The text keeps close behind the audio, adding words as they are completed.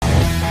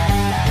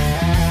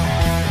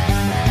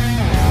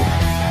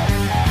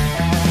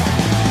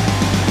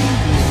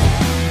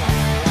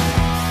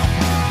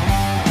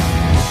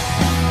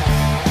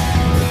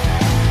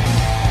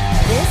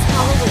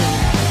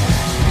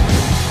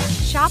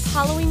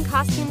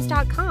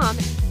SupremaCostumes.com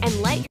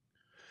and let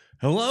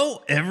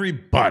Hello,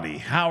 everybody.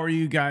 How are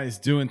you guys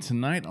doing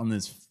tonight on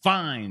this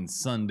fine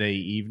Sunday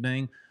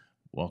evening?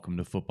 Welcome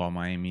to Football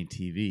Miami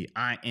TV.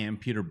 I am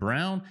Peter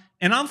Brown,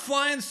 and I'm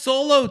flying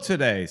solo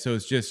today. So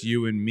it's just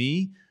you and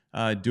me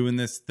doing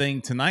this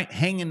thing tonight,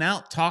 hanging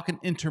out, talking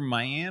Inter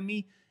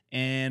Miami,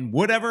 and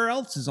whatever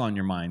else is on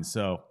your mind.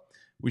 So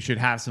we should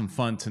have some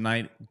fun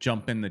tonight.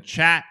 Jump in the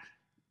chat,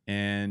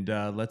 and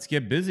let's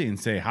get busy and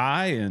say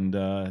hi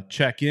and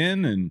check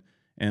in,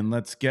 and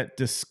let's get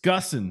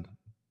discussing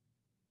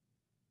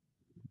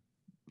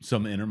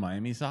some Inter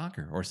Miami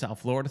soccer or South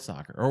Florida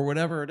soccer or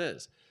whatever it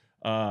is.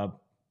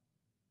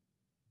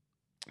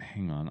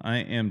 Hang on. I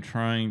am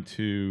trying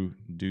to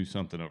do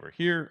something over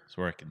here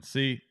so I can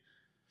see.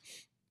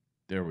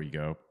 There we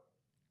go.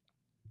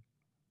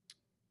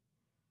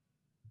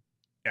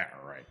 Yeah,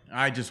 all right.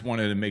 I just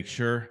wanted to make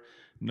sure.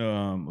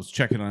 Was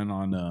checking in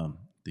on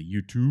the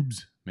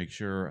YouTubes. Make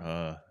sure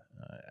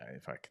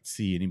if I could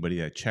see anybody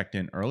that checked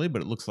in early,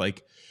 but it looks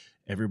like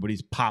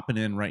everybody's popping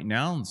in right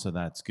now, and so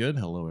that's good.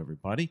 Hello,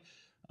 everybody.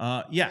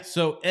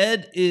 So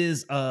Ed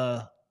is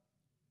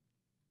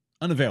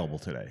unavailable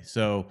today.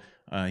 So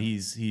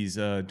he's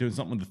doing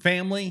something with the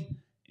family,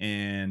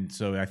 and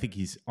so I think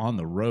he's on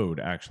the road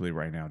actually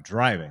right now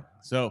driving.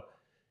 So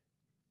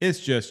it's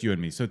just you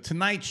and me. So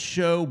tonight's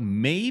show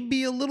may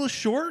be a little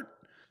short,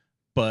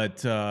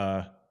 but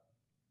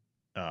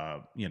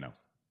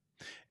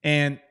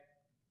And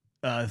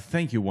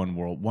thank you, One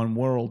World.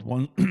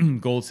 One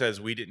Gold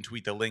says we didn't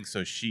tweet the link,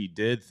 so she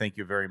did. Thank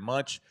you very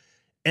much.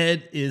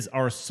 Ed is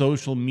our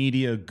social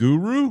media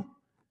guru.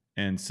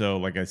 And so,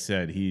 like I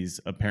said, he's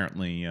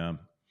apparently,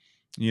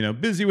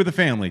 busy with the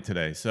family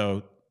today.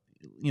 So,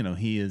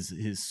 he is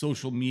his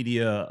social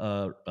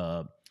media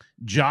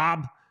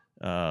job,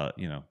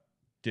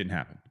 didn't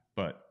happen.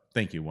 But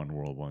thank you, One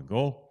World, One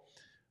Goal.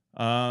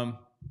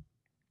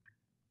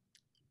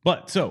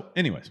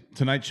 Anyways,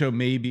 tonight's show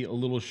may be a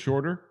little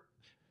shorter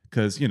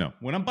because,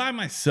 when I'm by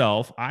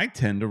myself, I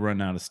tend to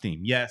run out of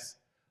steam. Yes,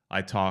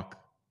 I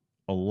talk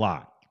a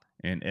lot.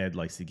 And Ed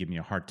likes to give me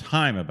a hard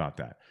time about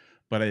that.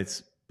 But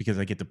it's because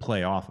I get to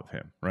play off of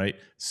him, right?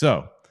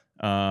 So,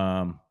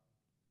 we'll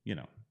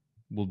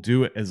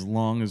do it as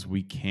long as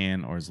we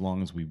can or as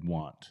long as we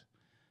want.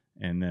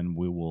 And then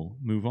we will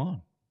move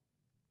on.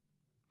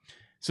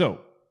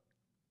 So,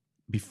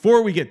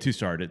 before we get too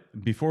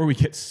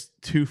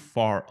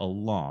far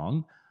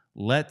along,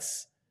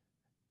 let's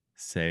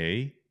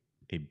say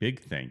a big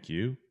thank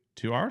you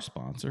to our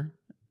sponsor,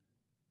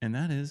 and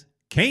that is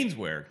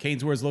Caneswear.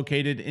 Caneswear is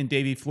located in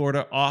Davie,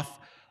 Florida, off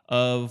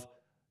of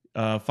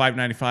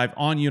 595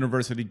 on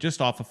University,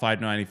 just off of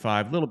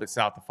 595, a little bit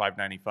south of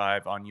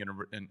 595 on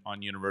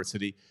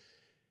University.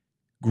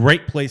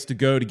 Great place to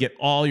go to get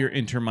all your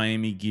Inter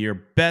Miami gear,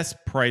 best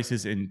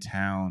prices in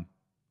town.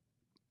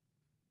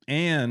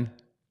 And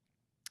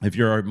if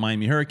you're a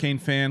Miami Hurricane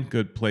fan,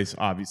 good place,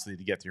 obviously,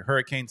 to get your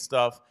Hurricane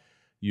stuff.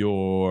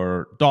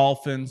 Your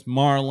Dolphins,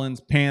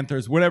 Marlins,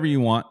 Panthers, whatever you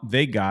want,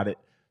 they got it.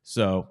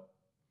 So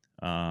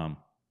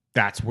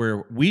that's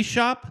where we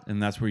shop,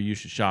 and that's where you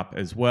should shop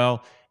as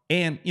well.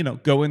 And,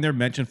 go in there,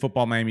 mention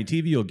Football Miami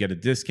TV. You'll get a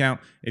discount.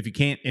 If you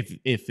can't,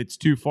 if it's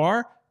too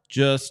far,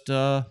 just,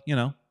 go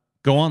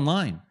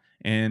online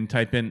and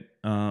type in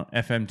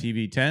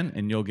FMTV10,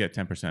 and you'll get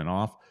 10%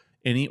 off.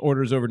 Any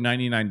orders over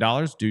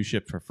 $99 do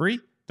ship for free.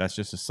 That's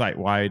just a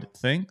site-wide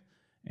thing.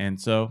 And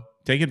so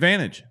take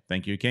advantage.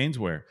 Thank you,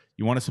 Caneswear.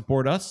 You want to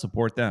support us?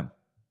 Support them.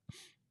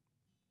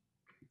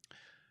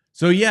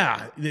 So,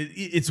 yeah,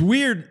 it's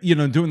weird,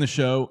 doing the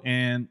show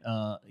and,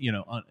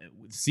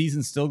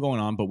 season's still going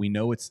on, but we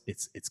know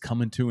it's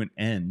coming to an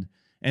end.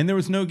 And there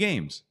was no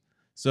games.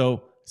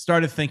 So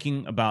started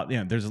thinking about,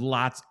 there's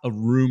lots of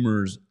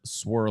rumors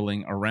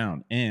swirling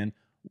around. And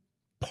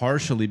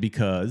partially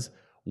because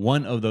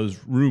one of those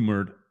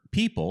rumored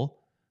people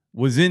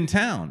was in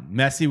town.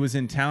 Messi was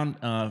in town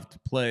to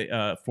play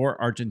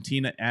for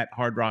Argentina at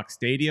Hard Rock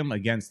Stadium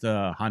against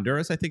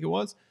Honduras, I think it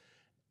was.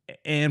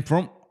 And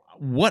from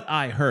what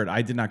I heard,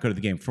 I did not go to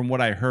the game. From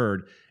what I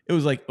heard, it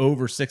was like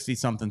over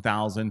 60-something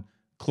thousand,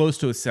 close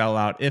to a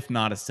sellout, if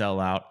not a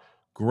sellout.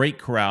 Great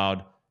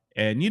crowd.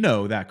 And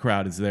that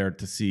crowd is there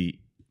to see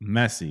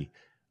Messi.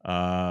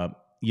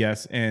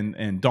 Yes,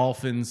 and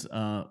Dolphins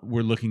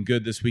were looking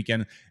good this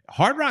weekend.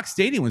 Hard Rock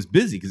Stadium was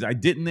busy because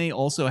they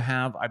also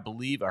have, I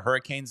believe, a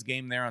Hurricanes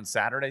game there on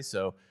Saturday.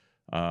 So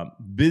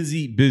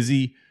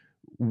busy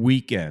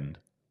weekend.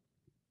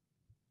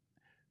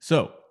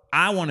 So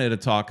I wanted to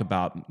talk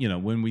about,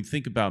 when we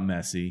think about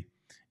Messi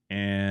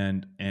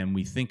and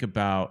we think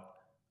about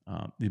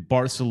the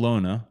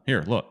Barcelona.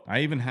 Here, look, I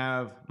even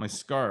have my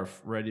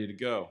scarf ready to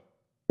go.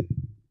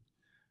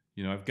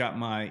 I've got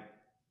my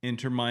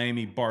Inter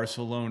Miami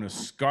Barcelona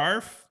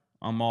scarf.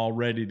 I'm all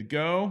ready to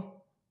go.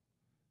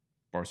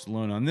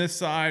 Barcelona on this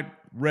side,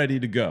 ready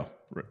to go.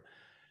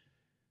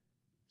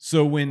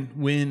 So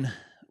when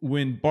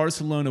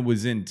Barcelona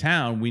was in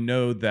town, we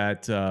know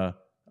that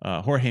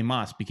Jorge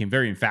Mas became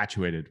very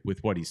infatuated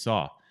with what he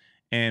saw.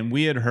 And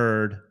we had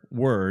heard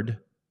word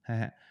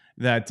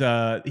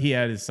that he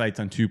had his sights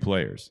on 2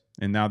 players,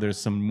 and now there's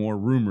some more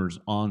rumors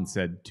on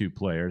said 2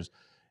 players,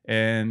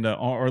 and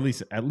or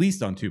at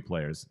least on 2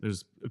 players.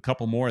 There's a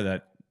couple more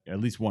that, at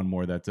least one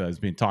more that is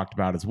being talked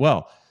about as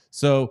well.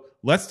 So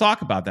let's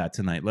talk about that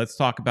tonight. Let's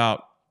talk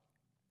about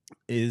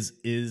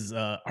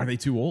are they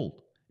too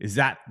old? Is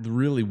that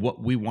really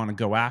what we want to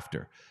go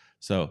after?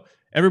 So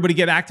everybody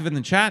get active in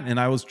the chat, and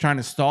I was trying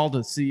to stall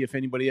to see if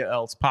anybody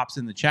else pops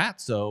in the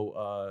chat.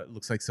 So it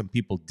looks like some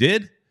people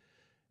did.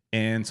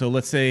 And so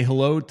let's say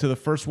hello to the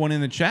first one in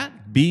the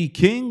chat. B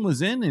King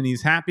was in, and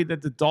he's happy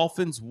that the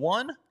Dolphins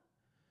won.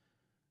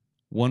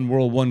 One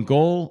world, one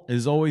goal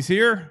is always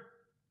here.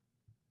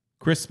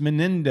 Chris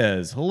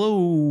Menendez,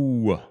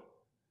 hello.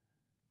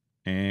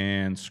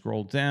 And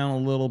scroll down a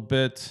little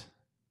bit.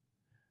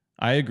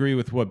 I agree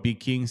with what B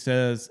King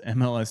says.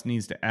 MLS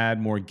needs to add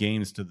more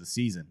games to the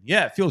season.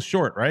 Yeah, it feels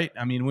short, right?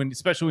 I mean,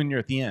 especially when you're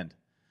at the end.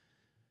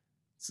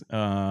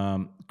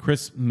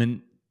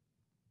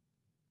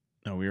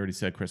 No, we already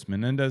said Chris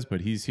Menendez,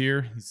 but he's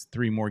here. He's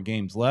 3 more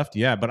games left.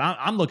 Yeah, but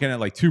I'm looking at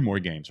like 2 more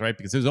games, right?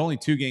 Because there's only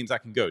 2 games I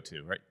can go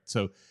to, right?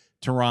 So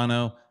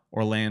Toronto,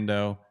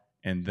 Orlando,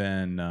 and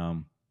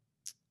then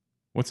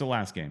what's the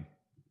last game?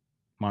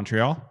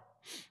 Montreal,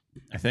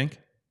 I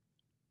think.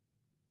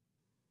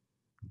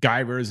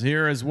 Guyver's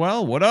here as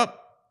well. What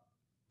up?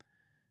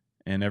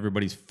 And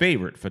everybody's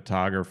favorite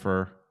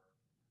photographer,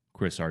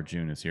 Chris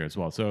Arjun, is here as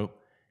well. So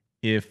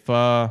if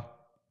you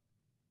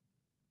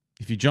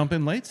jump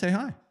in late, say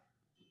hi.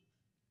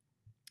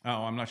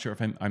 Oh, I'm not sure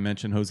if I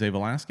mentioned Jose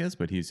Velasquez,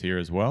 but he's here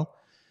as well.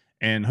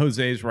 And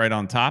Jose's right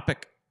on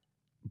topic.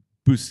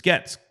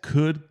 Busquets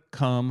could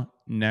come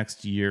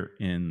next year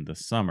in the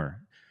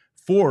summer.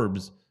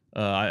 Forbes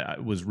I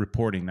was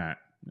reporting that.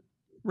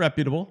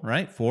 Reputable,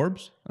 right?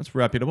 Forbes, that's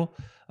reputable.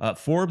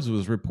 Forbes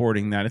was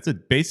reporting that it's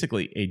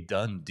basically a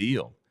done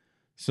deal.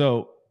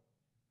 So,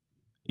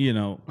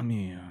 let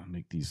me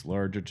make these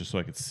larger just so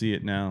I can see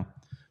it now.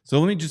 So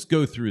let me just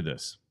go through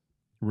this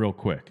real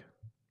quick.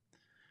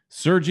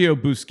 Sergio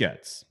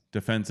Busquets,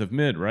 defensive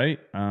mid, right?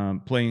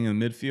 Playing in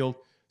the midfield.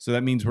 So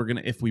that means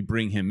if we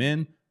bring him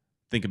in,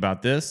 think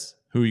about this.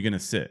 Who are you going to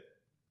sit?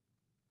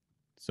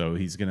 So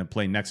he's going to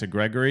play next to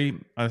Gregory,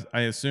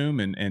 I assume,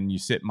 and you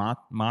sit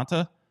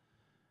Mata.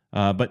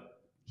 But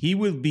he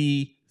will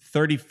be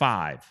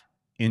 35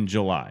 in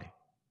July.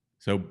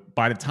 So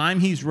by the time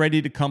he's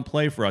ready to come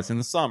play for us in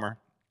the summer,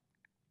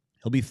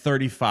 he'll be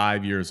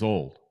 35 years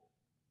old.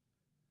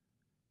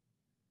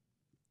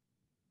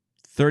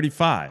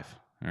 35.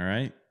 All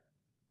right.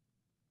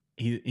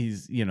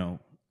 He's I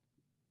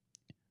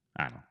don't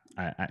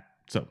know.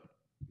 So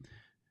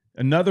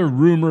another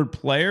rumored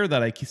player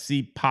that I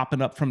see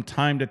popping up from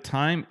time to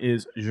time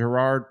is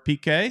Gerard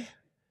Piqué,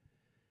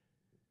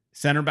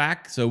 center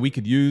back. So we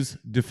could use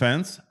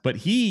defense, but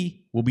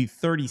he will be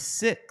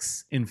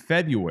 36 in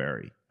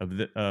February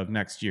of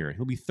next year.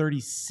 He'll be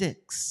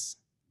 36.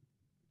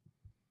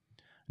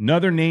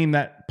 Another name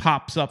that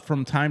pops up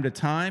from time to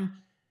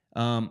time,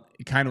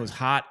 it kind of was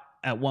hot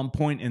at one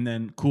point and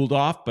then cooled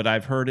off, but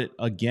I've heard it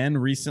again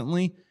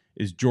recently,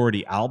 is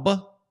Jordi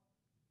Alba.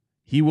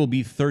 He will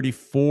be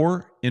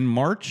 34 in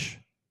March.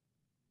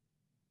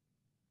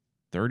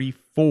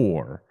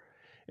 34.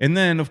 And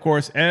then, of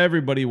course,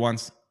 everybody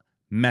wants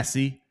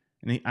Messi.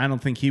 And I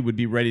don't think he would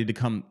be ready to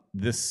come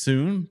this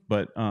soon.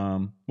 But,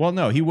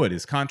 no, he would.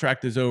 His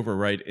contract is over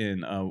right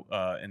in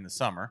the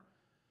summer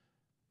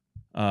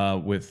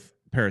with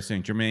Paris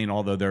Saint-Germain,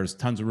 although there's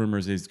tons of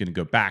rumors he's going to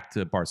go back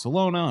to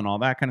Barcelona and all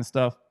that kind of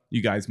stuff.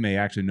 You guys may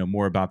actually know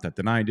more about that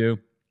than I do.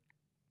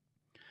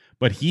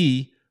 But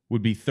he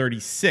would be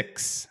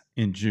 36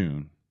 in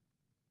June.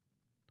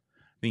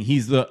 I think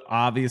he's the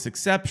obvious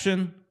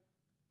exception.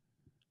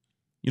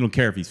 You don't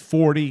care if he's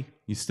 40.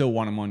 You still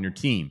want him on your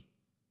team.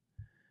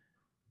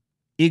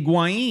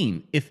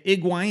 Higuain. If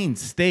Higuain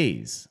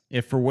stays,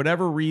 if for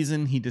whatever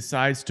reason he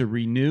decides to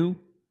renew,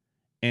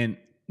 and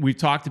we've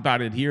talked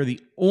about it here, the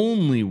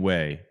only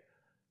way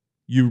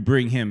you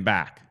bring him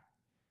back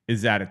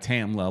is at a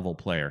TAM level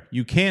player.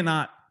 You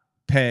cannot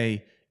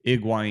pay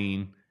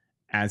Higuain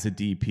as a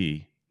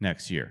DP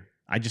next year.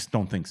 I just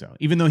don't think so.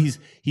 Even though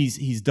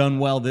he's done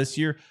well this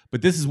year,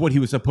 but this is what he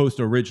was supposed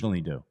to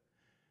originally do.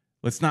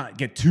 Let's not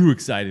get too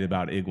excited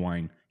about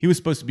Higuain. He was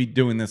supposed to be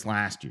doing this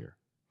last year,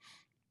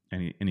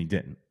 and he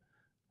didn't.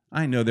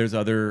 I know there's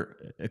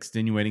other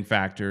extenuating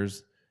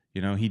factors. He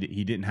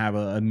didn't have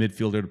a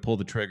midfielder to pull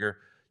the trigger.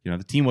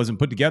 The team wasn't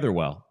put together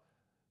well,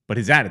 but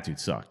his attitude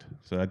sucked,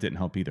 so that didn't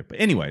help either. But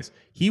anyways,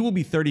 he will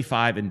be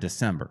 35 in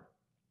December.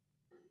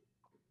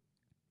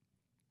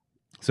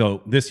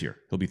 So this year,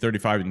 he'll be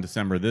 35 in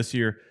December this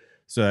year.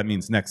 So that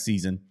means next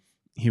season,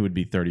 he would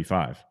be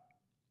 35.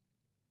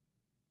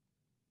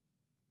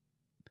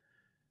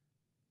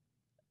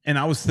 And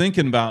I was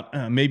thinking about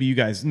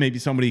maybe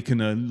somebody can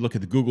look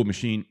at the Google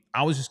machine.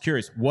 I was just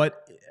curious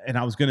and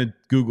I was going to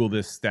Google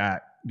this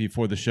stat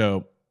before the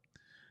show,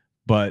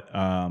 but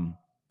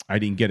I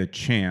didn't get a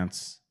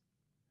chance.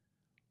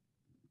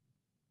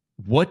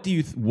 What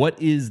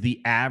is the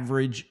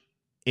average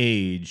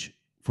age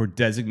for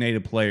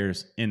designated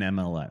players in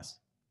MLS?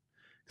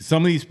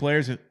 Some of these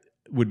players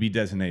would be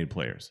designated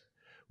players.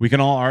 We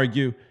can all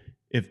argue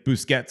if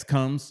Busquets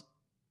comes,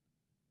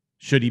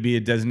 should he be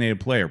a designated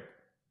player?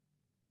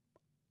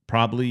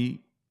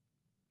 Probably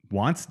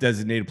wants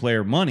designated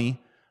player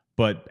money,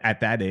 but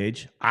at that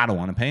age, I don't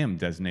want to pay him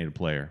designated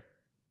player.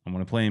 I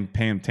want to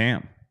pay him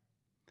TAM.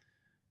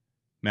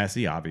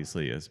 Messi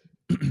obviously is.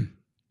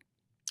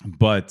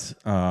 But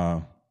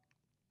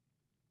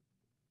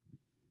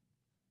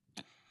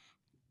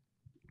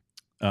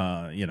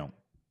you know,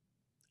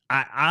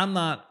 I'm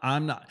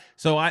not.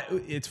 So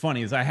it's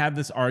funny is I have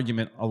this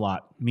argument a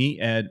lot. Me,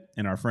 Ed,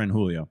 and our friend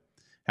Julio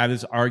have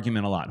this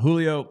argument a lot.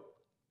 Julio,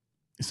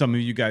 some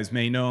of you guys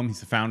may know him. He's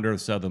the founder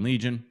of Southern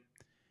Legion.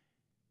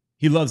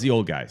 He loves the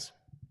old guys.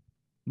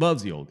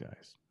 Loves the old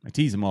guys. I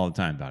tease him all the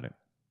time about it.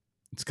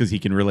 It's because he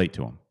can relate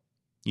to them.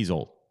 He's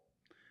old.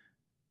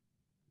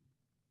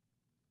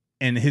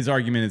 And his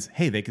argument is,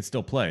 hey, they could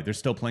still play. They're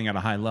still playing at a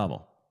high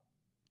level.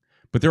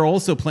 But they're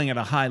also playing at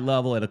a high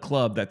level at a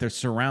club that they're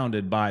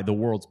surrounded by the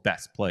world's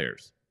best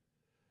players.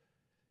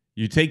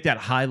 You take that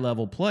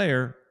high-level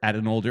player at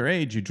an older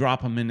age, you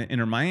drop him into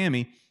Inter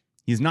Miami,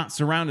 he's not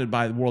surrounded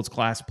by the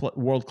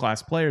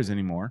world-class players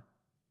anymore.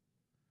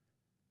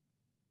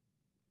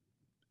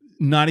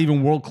 Not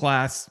even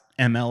world-class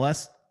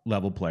MLS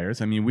level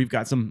players. I mean, we've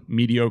got some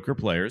mediocre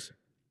players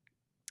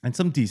and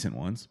some decent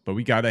ones, but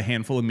we got a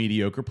handful of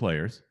mediocre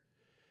players.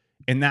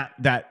 And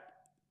that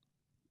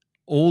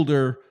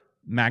older,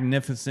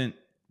 magnificent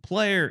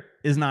player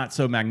is not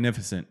so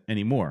magnificent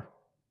anymore.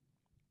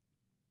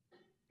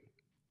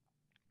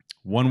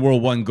 One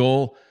world, one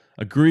goal.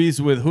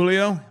 Agrees with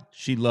Julio.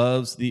 She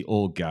loves the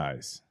old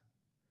guys.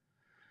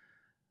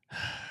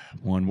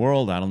 One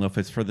world. I don't know if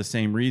it's for the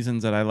same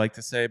reasons that I like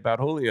to say about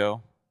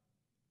Julio.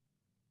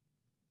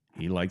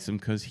 He likes him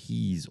because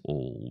he's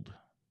old.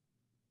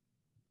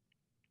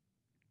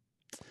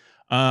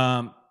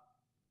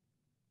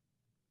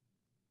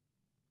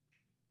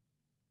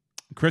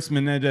 Chris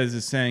Menendez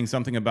is saying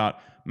something about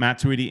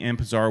Matuidi and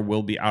Pizarro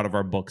will be out of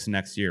our books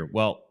next year.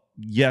 Well,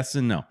 yes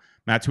and no.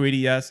 Matuidi,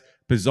 yes.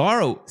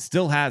 Pizarro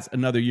still has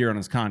another year on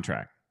his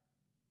contract.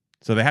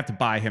 So they have to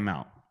buy him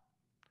out,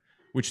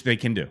 which they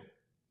can do.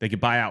 They could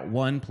buy out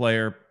one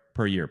player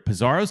per year.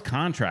 Pizarro's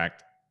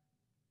contract,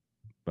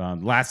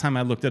 last time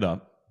I looked it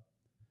up,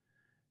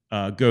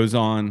 goes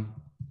on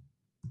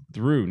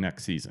through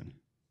next season.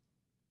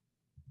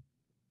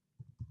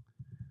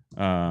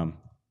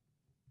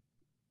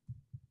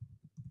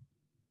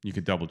 You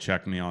could double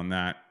check me on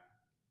that.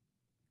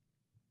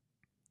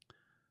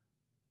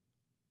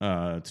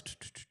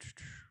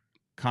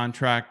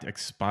 Contract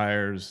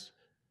expires.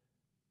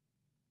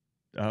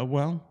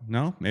 Well,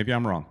 no, maybe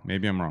I'm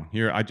wrong.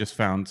 Here, I just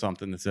found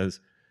something that says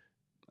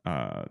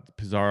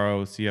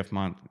Pizarro, CF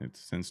Mont.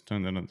 It's since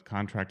the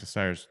contract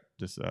expires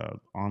just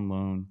on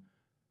loan.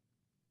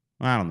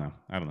 I don't know.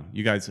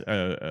 You guys,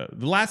 the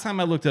last time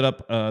I looked it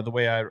up, the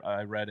way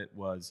I read it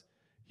was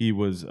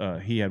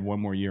he had one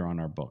more year on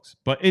our books.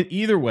 But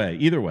either way,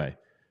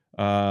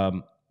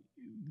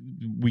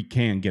 we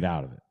can get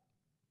out of it.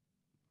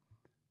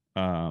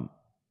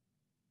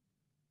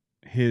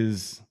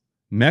 His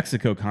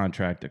Mexico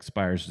contract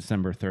expires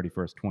December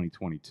 31st,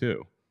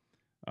 2022.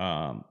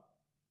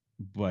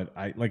 But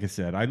like I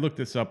said, I looked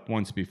this up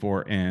once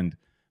before, and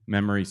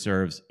memory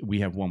serves, we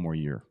have one more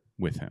year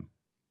with him.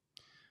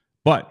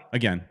 But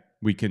again,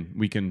 we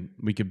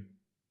could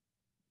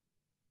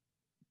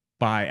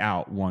buy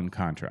out one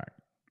contract.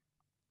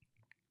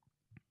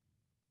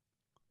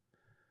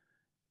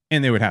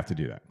 And they would have to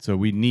do that. So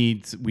we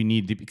need to,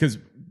 because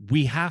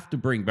we have to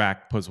bring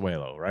back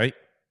Pozuelo, right?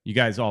 You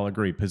guys all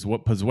agree.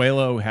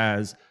 Pozuelo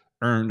has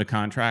earned a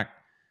contract.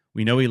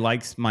 We know he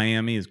likes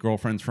Miami. His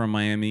girlfriend's from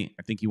Miami.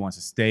 I think he wants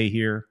to stay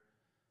here.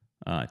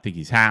 I think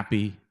he's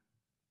happy.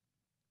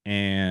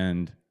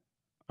 And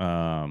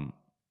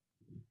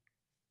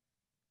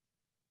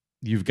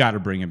you've got to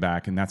bring him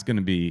back, and that's going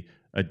to be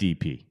a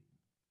DP.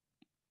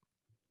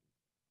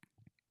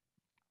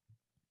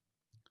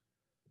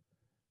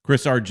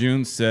 Chris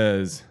Arjun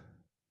says,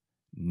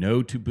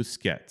 no to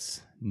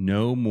Busquets.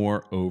 No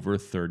more over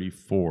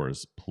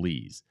 34s,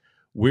 please.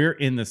 We're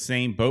in the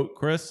same boat,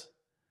 Chris.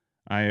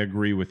 I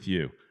agree with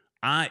you.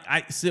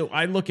 So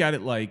I look at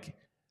it like,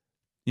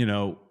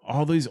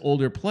 all these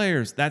older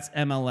players, that's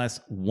MLS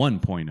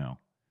 1.0.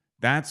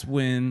 That's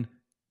when,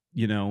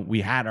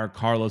 we had our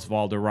Carlos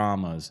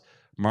Valderramas,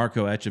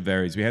 Marco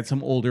Echeverris. We had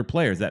some older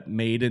players that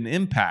made an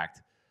impact.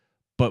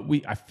 But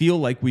I feel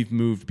like we've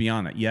moved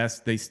beyond that. Yes,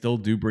 they still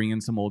do bring in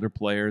some older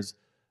players.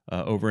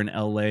 Over in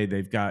LA,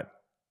 they've got,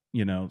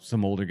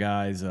 some older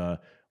guys.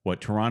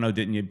 Toronto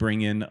didn't you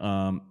bring in?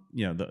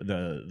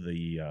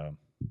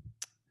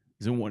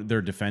 Isn't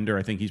their defender?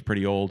 I think he's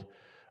pretty old.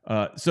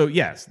 So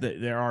yes,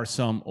 there are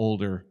some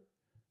older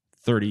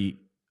 30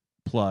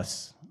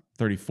 plus,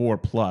 34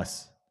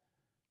 plus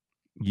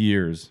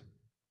years.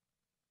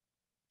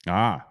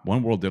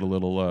 One World did a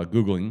little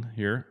Googling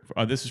here.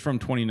 This is from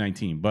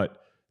 2019, but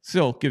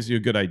still gives you a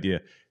good idea.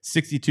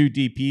 62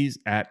 DPs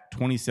at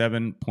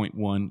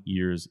 27.1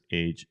 years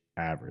age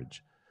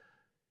average.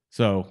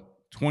 So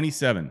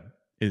 27.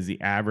 is the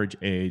average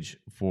age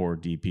for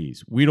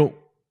DPs. We don't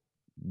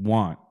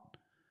want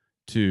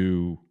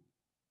to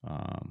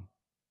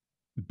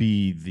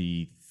be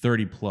the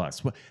 30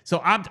 plus. So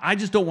I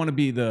just don't want to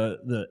be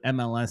the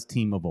MLS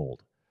team of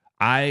old.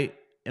 I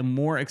am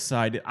more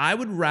excited. I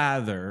would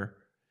rather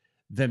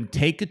them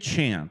take a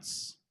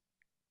chance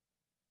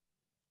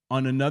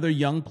on another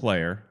young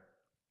player,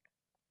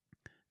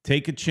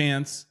 take a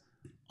chance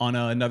on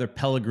another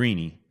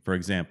Pellegrini, for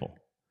example.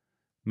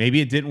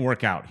 Maybe it didn't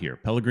work out here.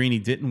 Pellegrini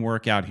didn't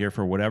work out here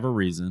for whatever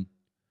reason.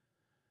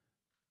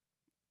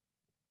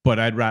 But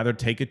I'd rather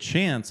take a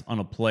chance on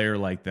a player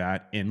like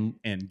that and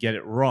get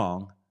it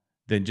wrong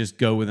than just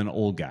go with an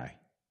old guy.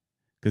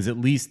 Because at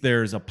least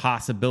there's a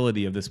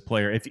possibility of this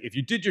player. If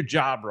you did your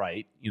job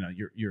right, you know,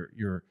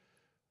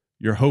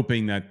 you're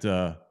hoping that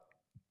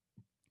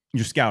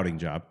your scouting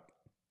job,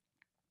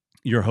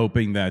 you're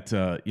hoping that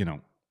you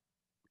know,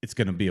 it's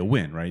going to be a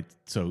win, right?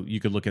 So you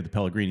could look at the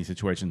Pellegrini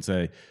situation and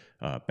say,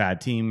 bad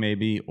team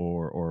maybe,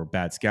 or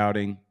bad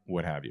scouting,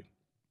 what have you.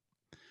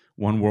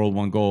 One world,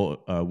 one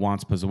goal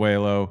wants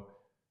Pozuelo.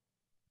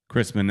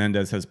 Chris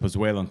Menendez says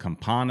Pozuelo and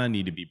Campana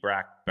need to be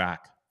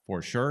back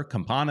for sure.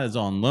 Campana is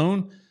on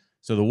loan,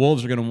 so the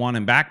Wolves are going to want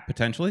him back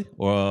potentially.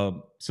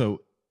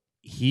 So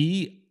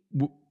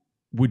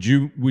would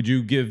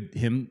you give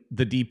him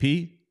the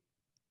DP?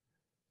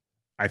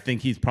 I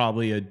think he's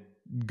probably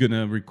going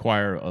to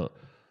require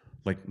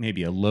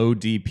maybe a low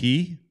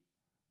DP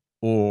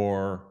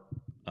or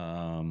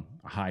a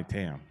high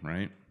TAM,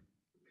 right?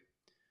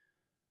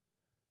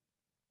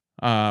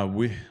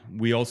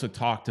 We also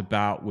talked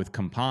about with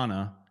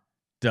Campana,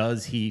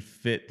 does he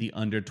fit the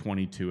under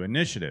 22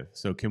 initiative?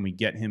 So can we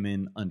get him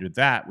in under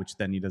that, which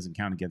then he doesn't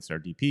count against our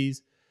DPs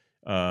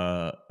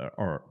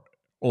or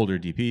older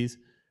DPs?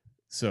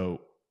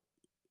 So,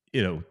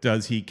 you know,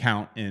 does he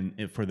count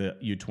in for the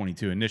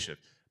U22 initiative?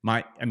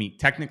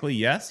 Technically,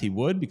 yes, he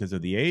would because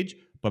of the age.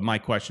 But my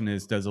question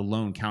is, does a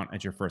loan count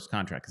as your first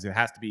contract? Because it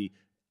has to be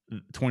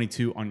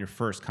 22 on your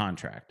first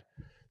contract.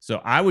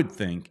 So I would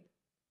think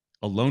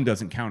a loan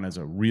doesn't count as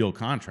a real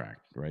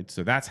contract, right?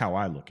 So that's how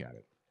I look at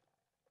it.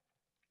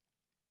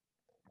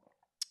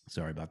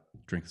 Sorry about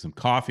drinking some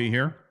coffee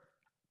here.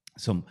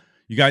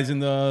 You guys in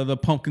the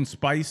pumpkin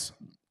spice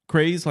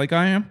craze like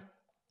I am?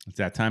 It's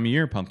that time of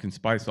year, pumpkin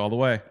spice all the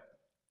way.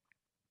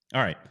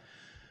 All right.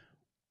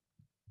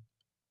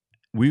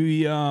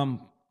 You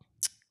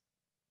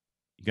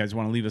guys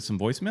want to leave us some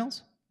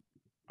voicemails?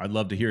 I'd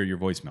love to hear your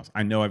voicemails.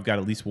 I know I've got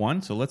at least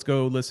one, so let's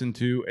go listen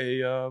to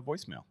a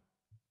voicemail.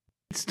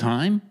 It's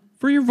time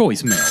for your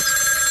voicemail.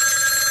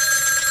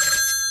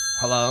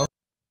 Hello?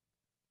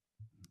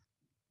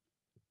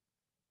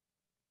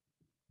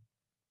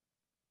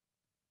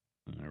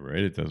 All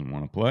right, it doesn't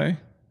want to play.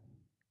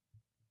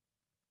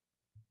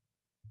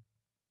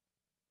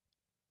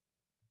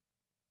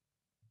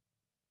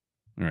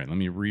 All right, let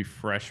me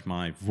refresh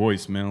my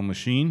voicemail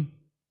machine.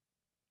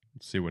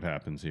 Let's see what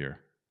happens here.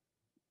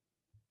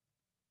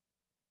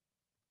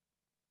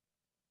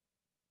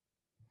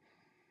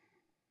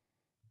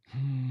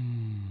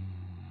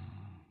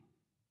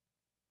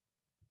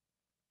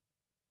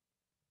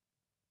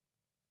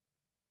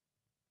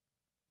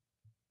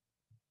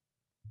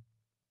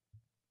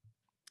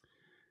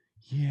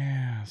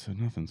 Yeah, so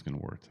nothing's going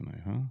to work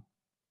tonight, huh? All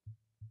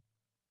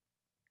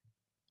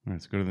right,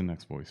 let's go to the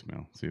next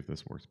voicemail. See if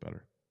this works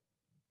better.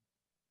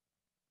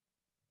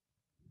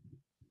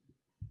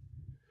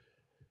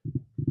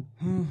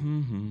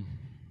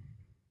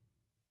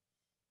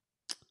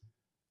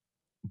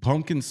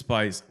 Pumpkin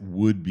Spice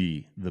would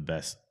be the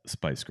best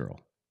Spice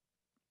Girl.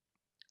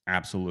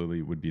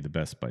 Absolutely would be the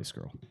best Spice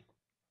Girl.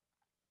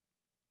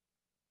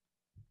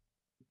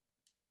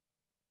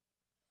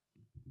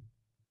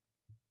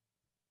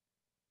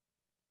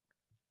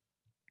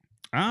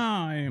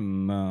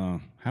 I'm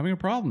having a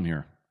problem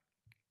here.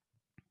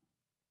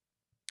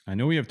 I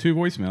know we have two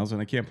voicemails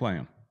and I can't play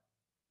them.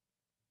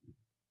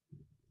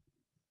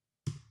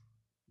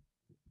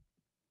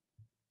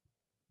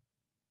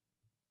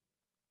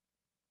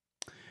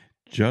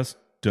 Just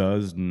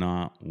does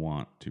not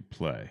want to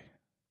play.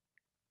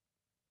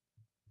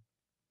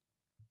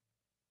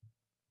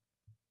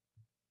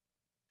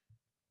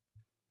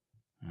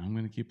 I'm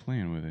going to keep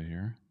playing with it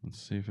here. Let's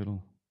see if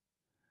it'll...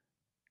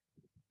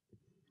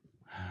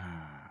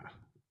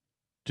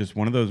 Just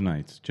one of those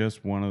nights.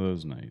 Just one of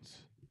those nights.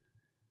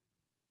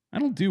 I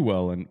don't do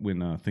well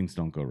when things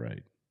don't go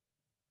right.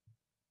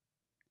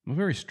 I'm a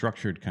very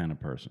structured kind of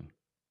person.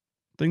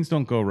 Things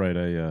don't go right,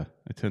 I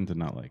tend to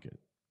not like it.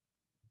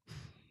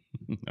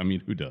 I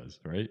mean, who does,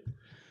 right?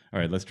 All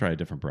right, let's try a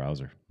different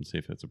browser. Let's see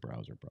if it's a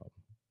browser problem.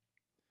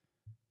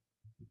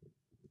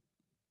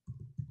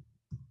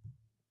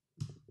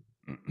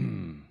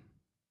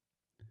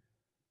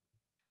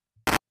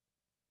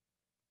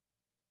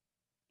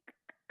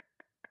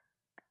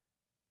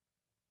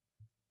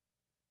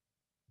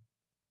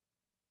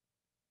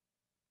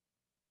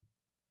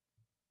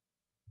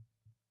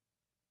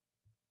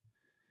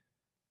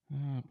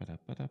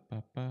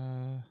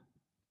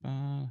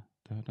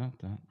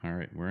 All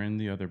right, we're in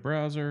the other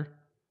browser.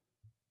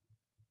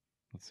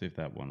 Let's see if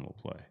that one will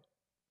play.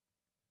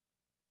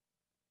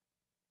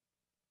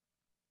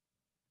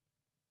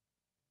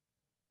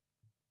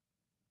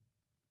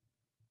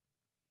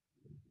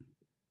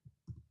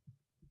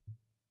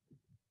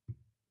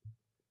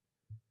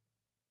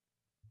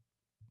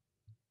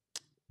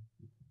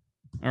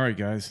 All right,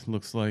 guys.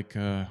 Looks like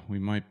we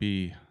might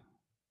be.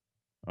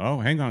 Oh,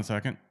 hang on a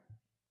second.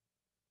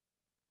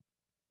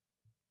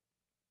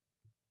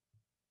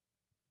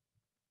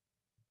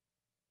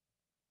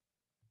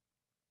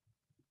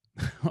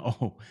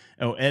 Oh,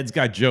 Ed's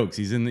got jokes.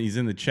 He's in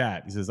the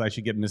chat. He says I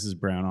should get Mrs.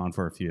 Brown on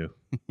for a few.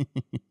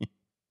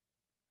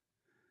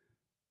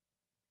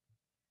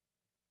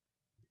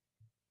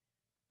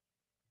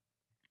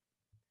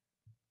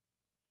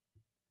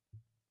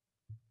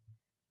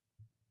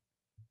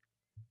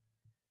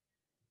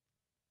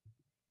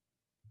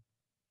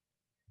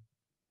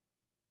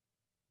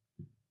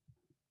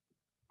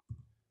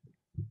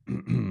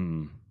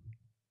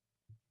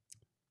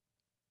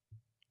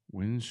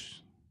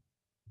 Winch.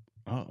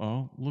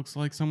 Uh-oh. Looks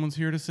like someone's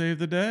here to save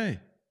the day.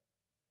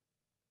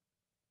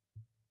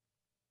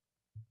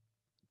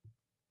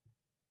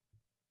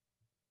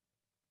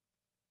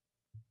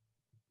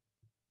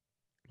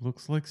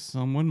 Looks like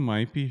someone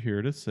might be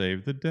here to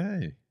save the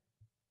day.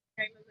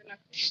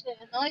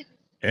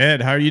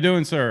 Ed, how are you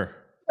doing, sir?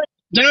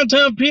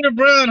 Downtown Peter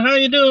Brown, how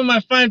you doing,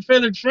 my fine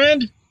feathered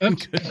friend?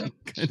 Good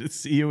to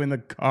see you in the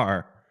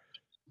car.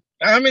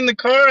 I'm in the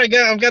car.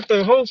 I've got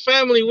the whole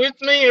family with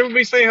me.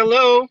 Everybody say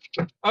hello.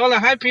 Hola,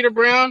 hi, Peter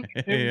Brown.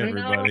 Hey,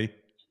 everybody.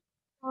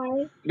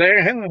 Hi.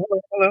 There,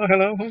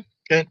 hello.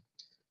 Good.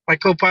 My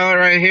co-pilot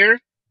right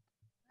here.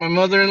 My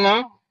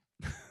mother-in-law.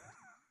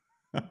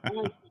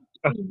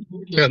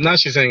 Yeah, now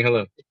she's saying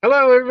hello.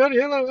 Hello,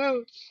 everybody.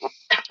 Hello.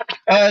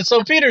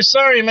 So Peter,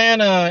 sorry,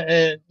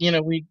 man.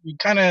 We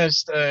kind of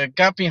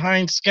got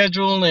behind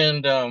schedule,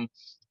 and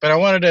but I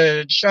wanted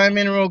to chime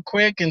in real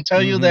quick and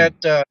tell you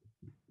that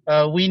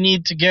we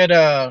need to get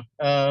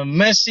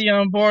Messi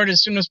on board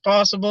as soon as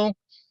possible.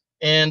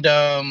 And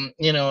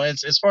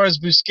as far as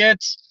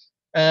Busquets,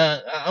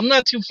 I'm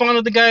not too fond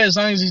of the guy as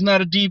long as he's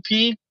not a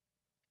DP.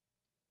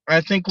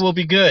 I think we'll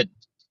be good.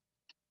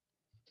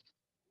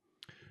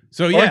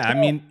 So yeah, I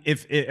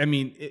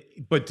mean,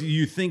 but do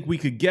you think we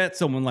could get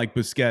someone like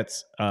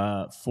Busquets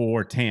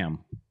for TAM?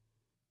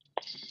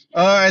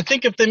 I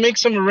think if they make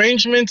some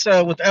arrangements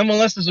with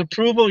MLS's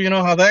approval, you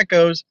know how that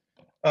goes.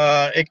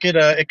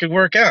 It could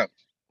work out.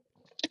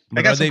 But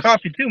I got some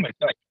coffee too, my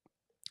friend.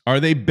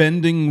 Are they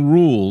bending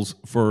rules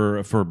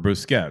for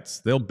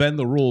Busquets? They'll bend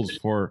the rules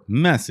for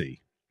Messi.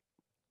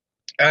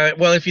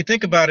 Well, if you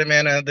think about it,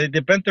 man, they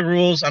bent the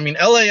rules. I mean,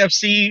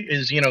 LAFC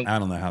is I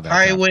don't know how that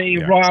highway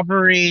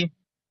robbery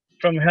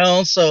from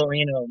hell. So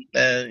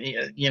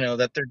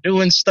that they're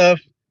doing stuff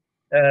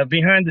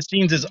behind the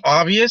scenes is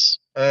obvious,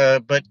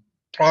 but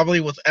probably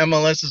with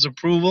MLS's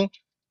approval.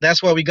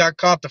 That's why we got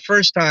caught the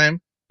first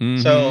time.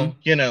 So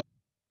you know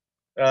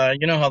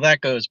how that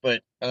goes.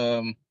 But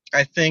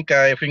I think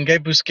if we can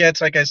get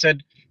Busquets, like I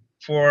said,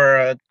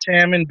 for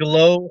TAM and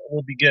below,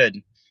 we'll be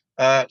good.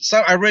 So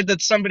I read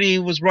that somebody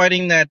was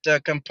writing that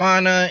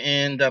Campana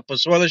and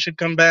Pozuelo should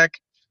come back.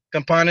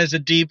 Campana is a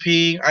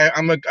DP.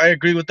 I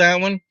agree with that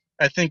one.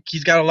 I think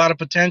he's got a lot of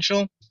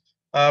potential.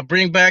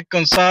 Bring back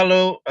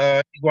Gonzalo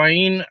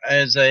Higuain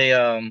as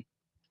a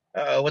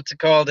what's it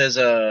called, as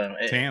a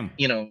TAM.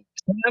 TAM?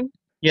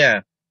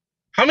 Yeah.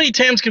 How many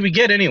TAMs can we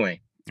get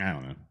anyway? I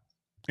don't know.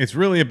 It's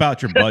really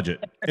about your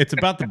budget. It's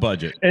about the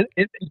budget.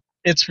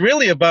 It's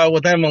really about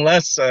what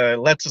MLS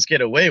lets us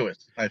get away with,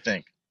 I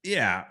think.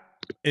 Yeah.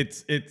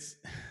 It's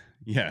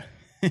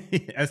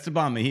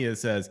Esteban Mejia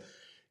says,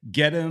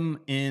 get him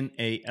in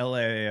a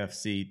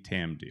LAFC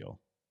TAM deal.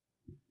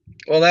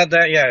 Well, if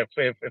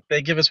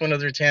they give us one of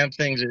their TAM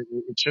things, it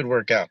should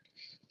work out.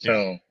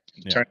 So,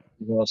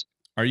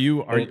 Are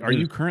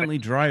you currently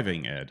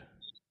driving, Ed?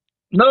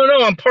 No,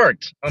 I'm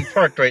parked. I'm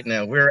parked right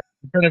now. We're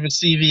in front of a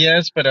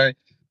CVS, but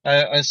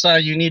I saw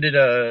you needed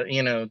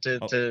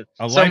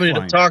somebody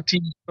to talk to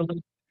you.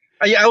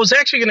 I was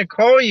actually going to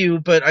call you,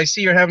 but I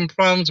see you're having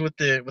problems with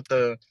the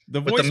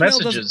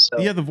messages. So.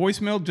 Yeah, the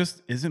voicemail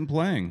just isn't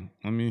playing.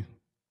 I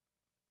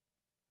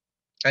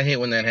hate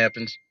when that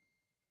happens.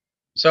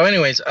 So,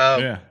 anyways,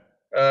 those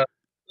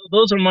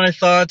are my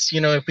thoughts.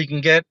 If we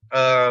can get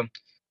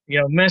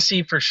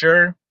Messi for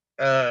sure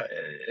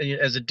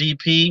as a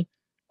DP.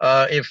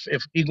 If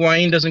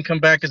Higuain doesn't come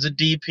back as a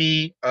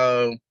DP,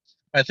 I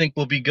think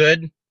we'll be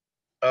good.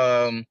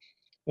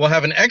 We'll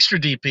have an extra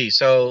DP,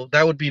 so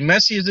that would be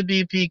Messi as a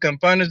DP,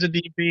 Campana as a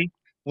DP.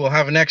 We'll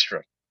have an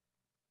extra.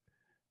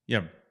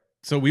 Yeah,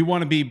 so we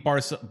want to be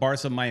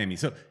Barca Miami.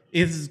 So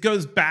it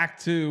goes back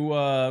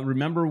to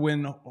remember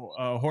when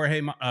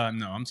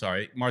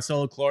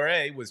Marcelo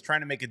Claure was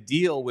trying to make a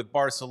deal with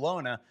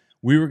Barcelona.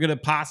 We were going to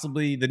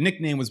possibly, the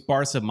nickname was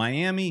Barca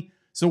Miami,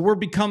 so we're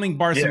becoming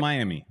Barca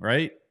Miami,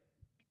 right?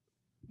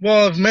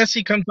 Well, if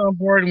Messi comes on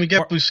board and we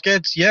get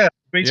Busquets,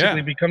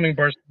 basically becoming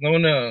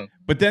Barcelona.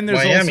 But then there's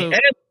Miami. also,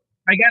 and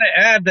I got to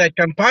add that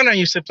Campana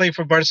used to play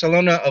for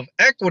Barcelona of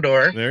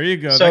Ecuador. There you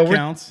go. So that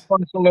counts.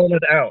 Barcelona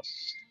out.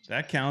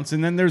 That counts.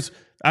 And then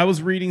I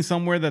was reading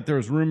somewhere that there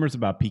was rumors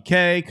about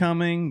PK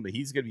coming, but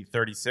he's going to be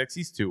 36.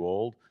 He's too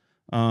old.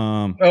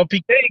 Well,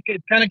 PK,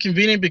 it's kind of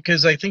convenient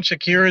because I think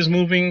Shakira is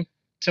moving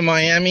to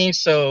Miami,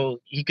 so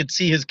he could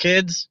see his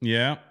kids.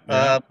 Yeah.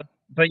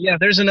 But yeah,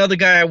 there's another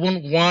guy I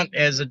wouldn't want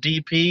as a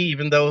DP,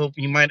 even though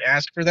he might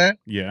ask for that.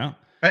 Yeah.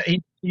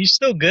 He's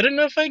still good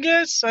enough, I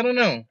guess. I don't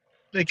know.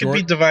 It could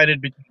be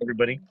divided between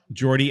everybody.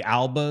 Jordi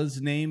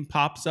Alba's name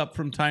pops up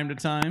from time to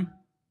time.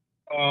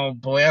 Oh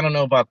boy, I don't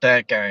know about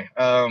that guy.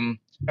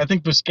 I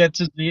think Busquets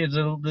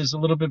is a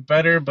little bit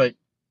better, but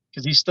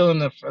because he's still in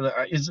the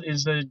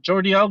is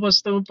Jordi Alba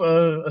still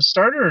a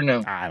starter or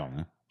no? I don't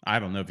know. I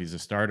don't know if he's a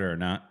starter or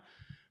not.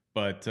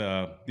 But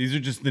these are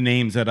just the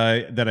names that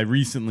I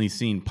recently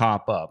seen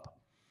pop up.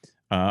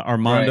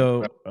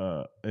 Armando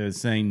is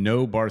saying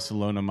no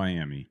Barcelona,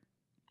 Miami.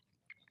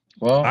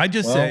 Well, I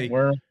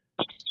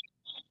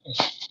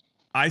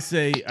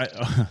say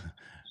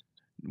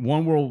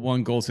One World,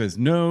 One Goal says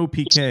no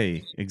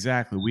PK.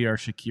 Exactly. We are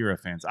Shakira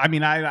fans. I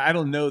mean, I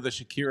don't know the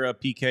Shakira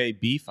PK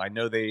beef. I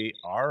know they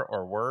are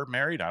or were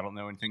married. I don't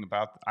know anything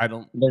about. I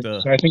think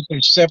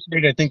they're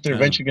separated. I think they're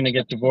eventually going to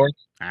get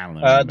divorced. I don't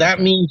know.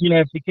 That means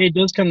if PK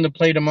does come to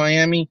play to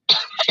Miami,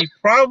 she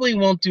probably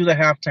won't do the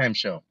halftime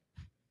show.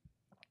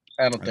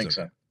 I don't think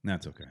so.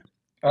 That's okay.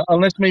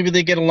 Unless maybe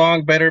they get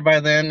along better by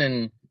then,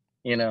 and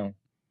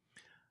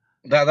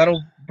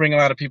that'll bring a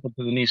lot of people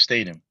to the new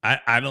stadium.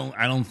 I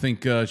don't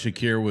think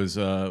Shakira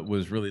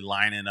was really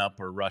lining up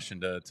or rushing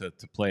to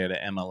play at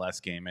an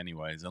MLS game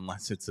anyways,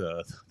 unless it's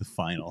the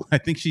final. I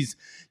think she's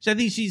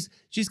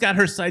got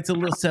her sights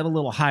set a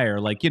little higher.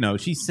 Like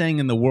she's saying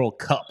in the World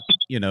Cup.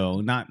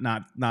 Not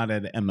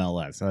at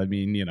MLS. I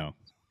mean,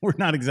 we're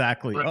not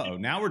exactly.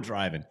 Now we're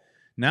driving.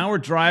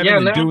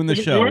 And doing the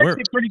show. We're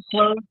pretty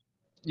close.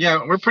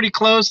 Yeah, we're pretty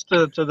close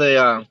to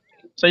the.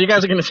 So you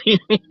guys are going to see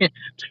me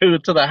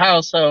to the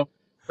house. So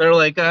they're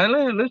like,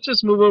 let's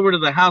just move over to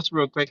the house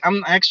real quick.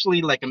 I'm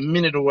actually like a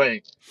minute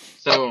away.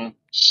 So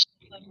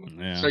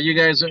you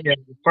guys, the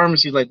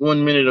pharmacy's like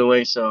 1 minute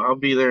away. So I'll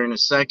be there in a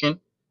second.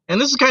 And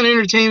this is kind of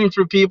entertaining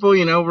for people.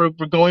 We're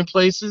going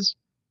places.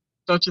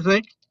 Don't you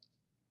think?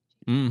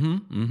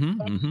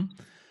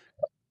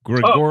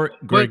 Gregoria.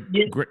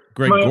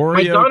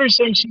 My daughter's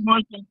saying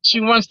she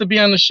wants to be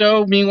on the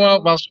show.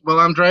 Meanwhile, while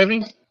I'm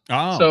driving.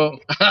 Oh. So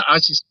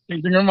she's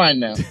changing her mind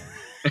now.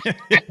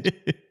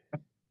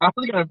 I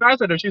was gonna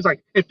pass at her. She's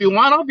like, "If you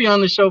want, I'll be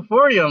on the show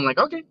for you." I'm like,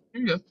 "Okay,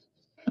 here you go."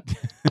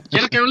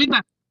 Get it,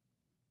 Carolina.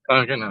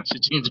 Okay, no, she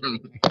changed her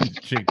mind.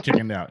 She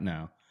chickened out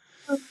now.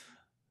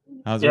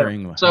 How's her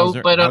English?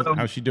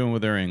 How's she doing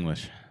with her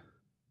English?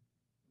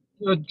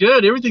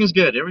 Good. Everything's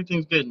good.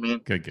 Everything's good, man.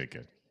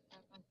 Good.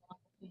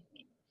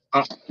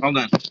 Oh, hold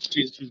on.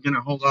 She's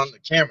gonna hold on to the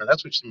camera.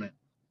 That's what she meant.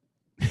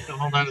 She's gonna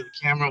hold on to the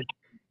camera.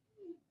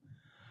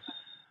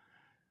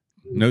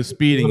 No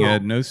speeding,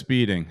 Ed. No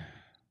speeding.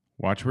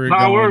 Watch where you're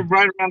going. No, we're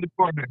right around the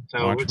corner.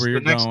 So watch where you're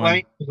the next going.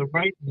 light to the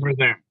right, and we're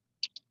there.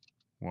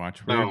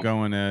 Watch where you're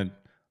going, Ed.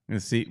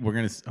 We're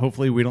gonna.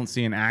 Hopefully, we don't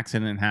see an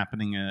accident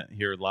happening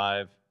here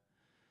live.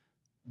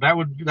 That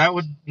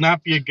would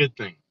not be a good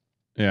thing.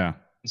 Yeah.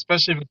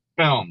 Especially if it's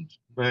filmed.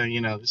 But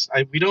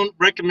we don't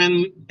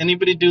recommend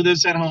anybody do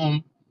this at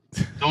home.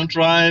 Don't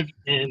drive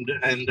and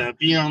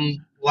be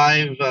on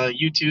live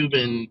YouTube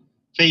and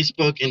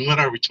Facebook and what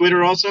are we,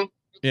 Twitter also?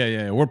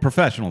 Yeah. We're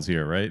professionals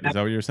here, right? Is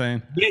that what you're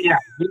saying? Yeah.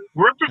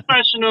 We're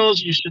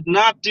professionals. You should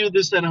not do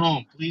this at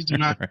home. Please do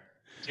not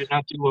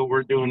do what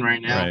we're doing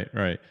right now.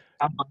 Right.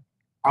 I'm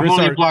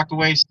only a block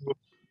away, so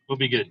we'll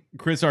be good.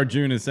 Chris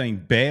Arjun is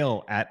saying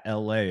Bale at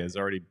LA is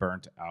already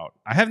burnt out.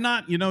 I have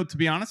not, to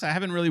be honest, I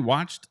haven't really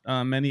watched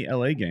many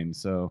LA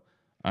games, so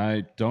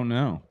I don't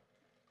know.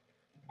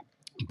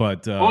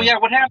 But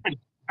what happened?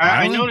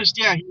 I noticed.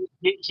 Yeah,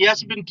 he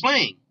hasn't been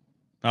playing.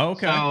 Oh,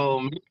 okay.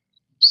 So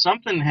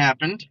something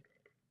happened.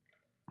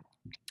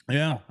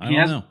 Yeah, I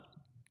don't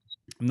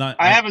know.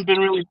 I haven't been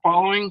really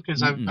following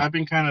because I've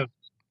been kind of,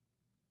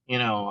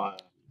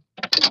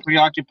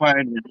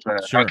 preoccupied with.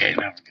 Sure. Okay,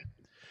 now we're good.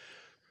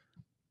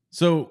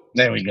 So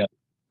there we go.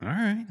 All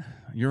right,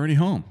 you're already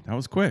home. That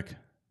was quick.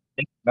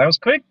 That was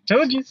quick.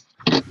 Told you.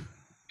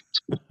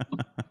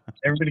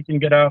 Everybody can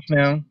get off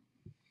now.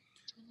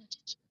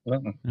 All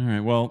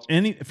right. Well,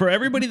 for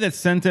everybody that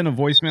sent in a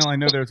voicemail, I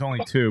know there's only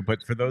 2, but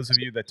for those of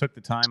you that took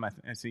the time, I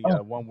see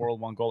One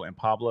World, One Goal, and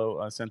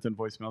Pablo sent in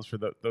voicemails. For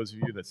those of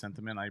you that sent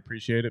them in, I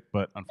appreciate it,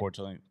 but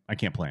unfortunately, I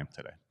can't play them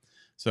today.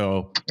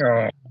 So,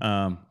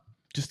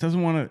 just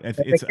doesn't want to. I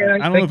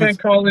don't know if they can't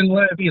call in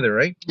live either,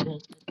 right?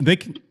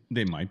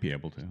 They might be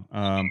able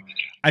to.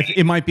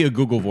 It might be a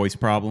Google Voice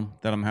problem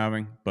that I'm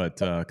having, but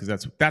because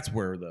that's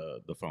where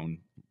the phone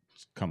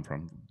come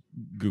from,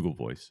 Google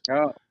Voice.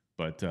 Oh.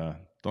 But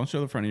don't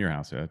show the front of your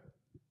house, Ed.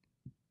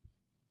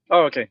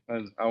 Oh, okay.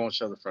 I won't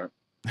show the front.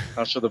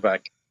 I'll show the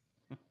back.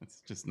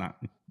 It's just not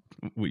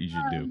what you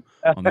should do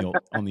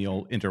on the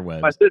old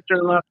interwebs. My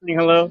sister-in-law saying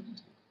hello.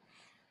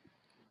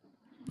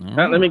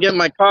 Right. Let me get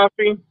my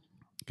coffee.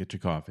 Get your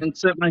coffee. And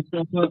set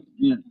myself up.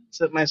 Yeah.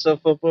 Set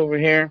myself up over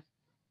here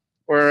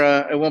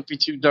where it won't be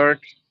too dark.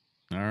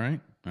 All right.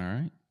 All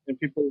right. and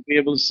people will be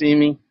able to see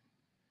me.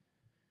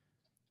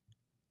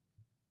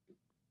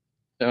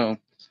 So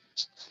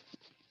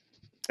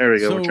there we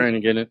go. We're So- trying to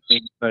get it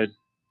inside.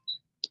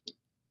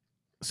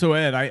 So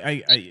Ed,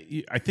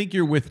 I think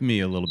you're with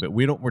me a little bit.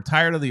 We're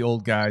tired of the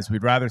old guys.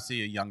 We'd rather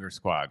see a younger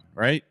squad,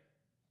 right?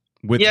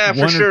 With Yeah, for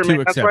one sure, or two man.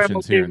 That's why I'm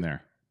exceptions okay. here and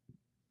there.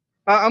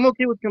 I'm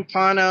okay with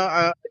Campana.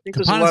 I think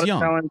there's a Campana's lot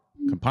young. of talent.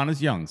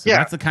 Campana's young, so Yeah.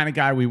 that's the kind of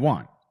guy we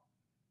want.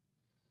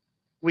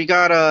 We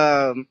got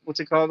what's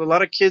it called? A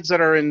lot of kids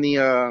that are in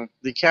the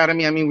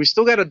academy. I mean, we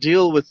still got to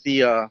deal with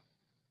that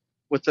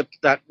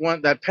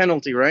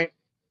penalty, right?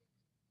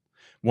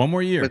 One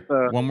more year. With,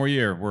 one more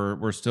year.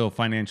 We're still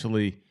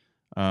financially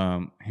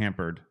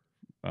hampered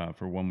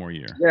for one more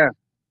year. Yeah.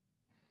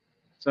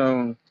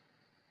 So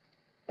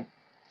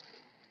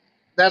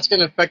that's going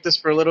to affect us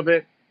for a little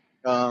bit.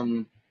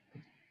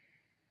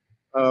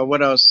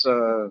 What else?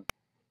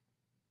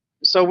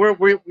 So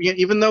we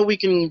even though we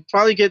can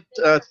probably get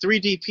 3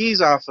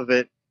 DPs off of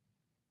it,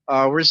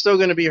 we're still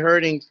going to be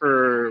hurting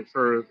for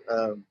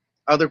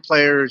other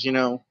players. You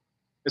know,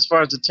 as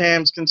far as the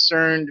TAM's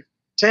concerned,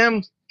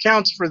 TAM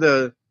counts for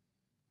the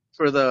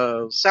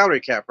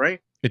salary cap,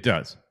 right? It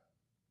does.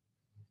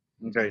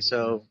 Okay,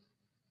 so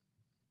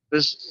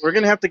we're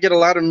going to have to get a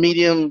lot of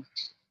medium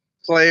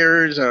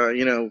players.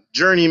 You know,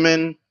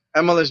 journeymen,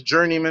 MLS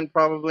journeymen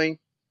probably.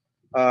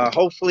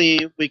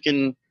 Hopefully, we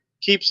can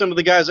keep some of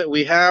the guys that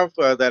we have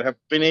that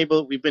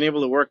we've been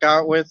able to work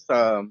out with.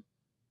 You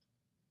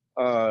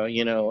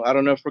know, I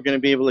don't know if we're going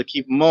to be able to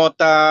keep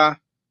Mota.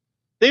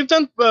 They've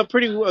done a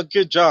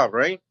good job,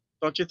 right?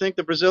 Don't you think,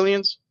 the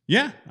Brazilians?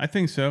 Yeah, I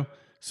think so.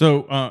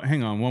 So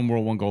hang on. One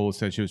World, One Goal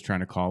said she was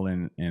trying to call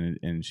in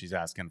and she's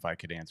asking if I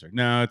could answer.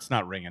 No, it's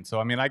not ringing. So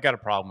I mean, I got a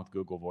problem with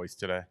Google Voice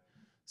today.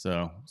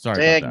 So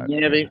sorry about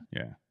that.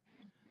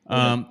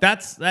 Yeah.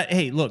 That's that.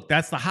 Hey, look,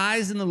 that's the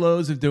highs and the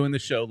lows of doing the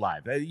show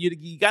live.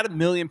 You got a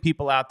million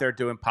people out there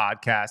doing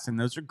podcasts, and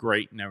those are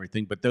great and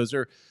everything, but those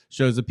are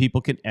shows that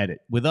people can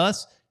edit. With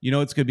us, you know,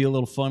 it's going to be a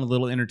little fun, a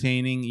little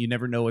entertaining. You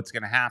never know what's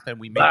going to happen.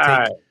 We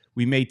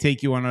may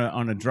take you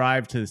on a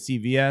drive to the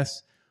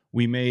CVS.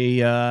 We may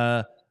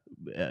have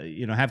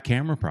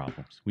camera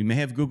problems. We may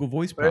have Google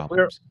Voice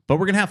problems, but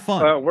we're going to have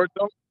fun.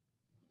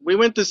 We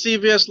went to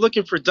CVS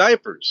looking for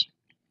diapers.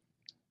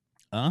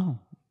 Oh,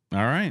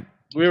 all right.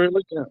 We were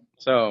looking at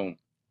so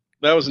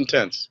that was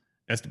intense.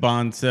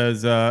 Esteban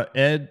says,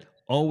 Ed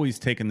always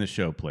taking the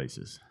show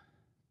places.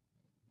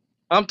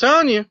 I'm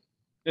telling you,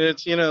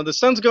 it's the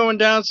sun's going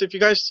down. So if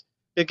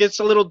it gets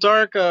a little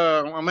dark,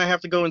 I might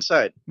have to go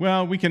inside.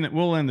 Well,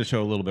 we'll end the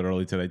show a little bit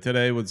early today.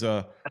 Today was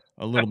a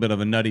little bit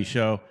of a nutty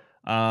show.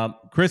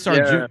 Chris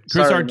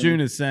Arjun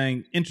is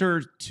saying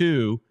Inter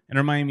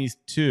Miami's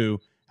 2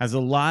 has a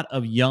lot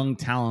of young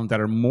talent that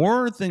are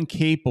more than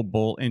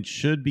capable and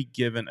should be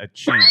given a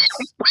chance.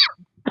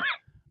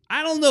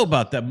 I don't know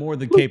about that more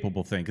than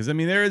capable thing, because I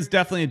mean there is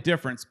definitely a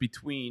difference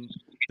between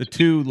the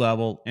 2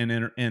 level and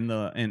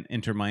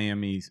Inter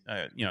Miami's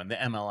the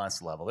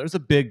MLS level. There's a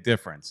big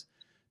difference.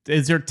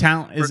 Is there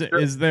talent?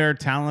 Is there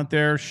talent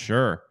there?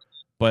 Sure,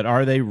 but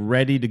are they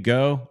ready to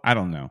go? I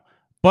don't know.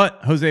 But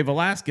Jose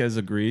Velasquez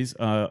agrees.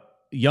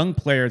 Young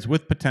players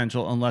with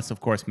potential, unless of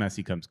course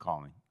Messi comes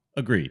calling.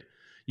 Agreed.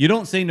 You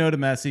don't say no to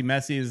Messi.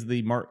 Messi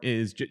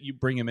is you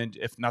bring him in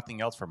if nothing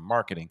else for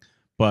marketing,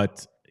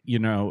 but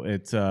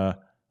it's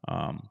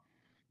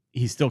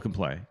he still can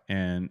play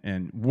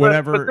and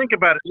whatever. But think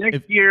about it.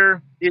 Next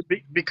year,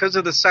 because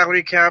of the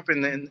salary cap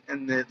and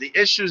the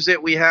issues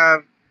that we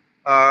have,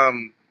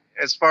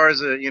 as far as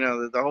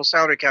the whole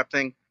salary cap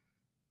thing,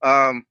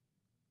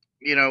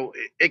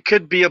 it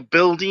could be a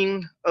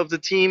building of the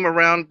team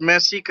around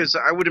Messi, because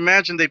I would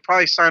imagine they'd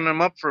probably sign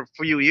him up for a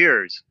few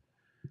years.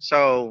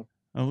 So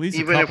at least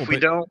even if we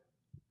don't.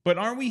 But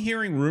aren't we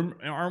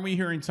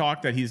hearing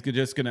talk that he's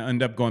just going to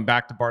end up going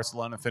back to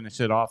Barcelona and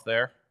finish it off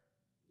there?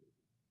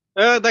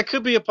 That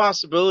could be a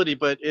possibility,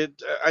 but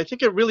I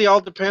think it really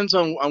all depends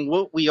on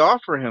what we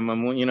offer him.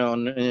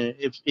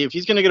 If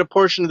he's going to get a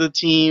portion of the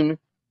team,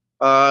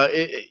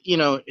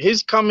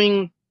 his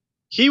coming,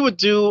 he would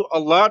do a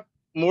lot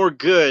more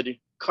good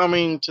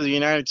coming to the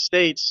United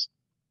States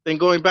than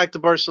going back to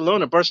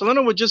Barcelona.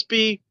 Barcelona would just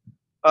be,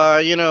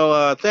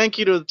 thank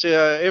you to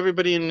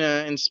everybody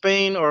in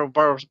Spain or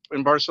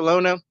in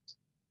Barcelona,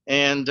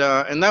 and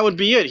that would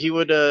be it. He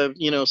would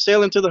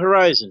sail into the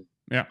horizon.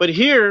 Yeah. But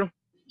here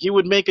he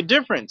would make a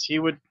difference. He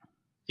would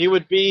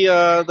be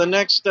the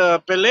next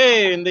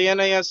Pelé in the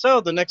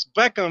NASL, the next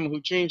Beckham who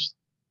changed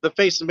the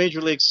face of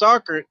Major League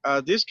Soccer.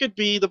 This could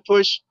be the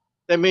push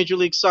that Major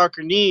League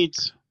Soccer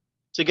needs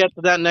to get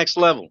to that next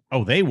level.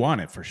 Oh, they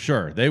want it for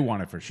sure. They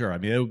want it for sure. I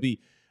mean, it would be.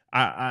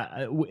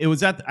 I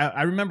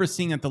remember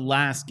seeing at the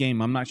last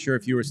game. I'm not sure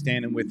if you were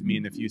standing with me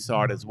and if you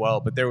saw it as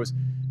well, but there's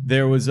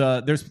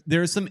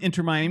some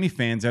Inter Miami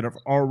fans that have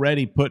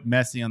already put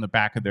Messi on the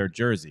back of their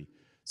jersey.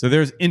 So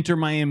there's Inter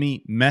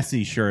Miami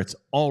Messi shirts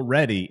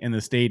already in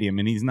the stadium,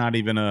 and he's not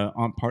even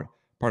on part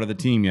of the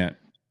team yet.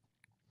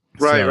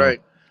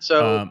 Right.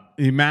 So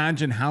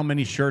imagine how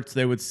many shirts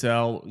they would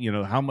sell.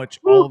 How much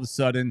all of a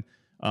sudden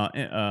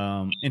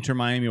Inter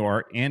Miami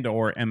or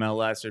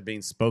MLS are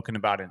being spoken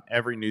about in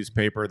every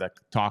newspaper that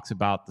talks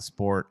about the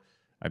sport.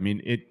 I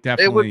mean, it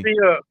definitely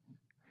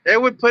it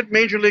would put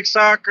Major League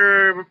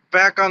Soccer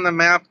back on the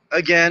map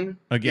again.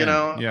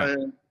 Yeah.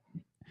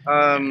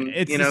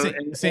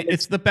 It's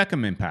it's the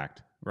Beckham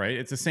impact, right?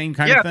 It's the same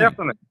kind of thing. Yeah,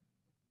 definitely.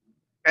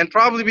 And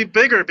probably be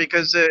bigger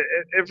because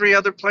every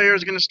other player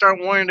is going to start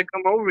wanting to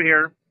come over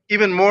here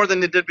even more than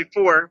they did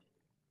before,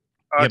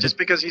 just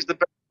because he's the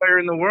best player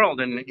in the world,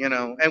 and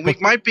we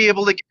might be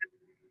able to get,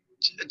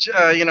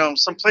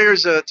 some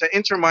players to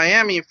enter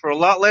Miami for a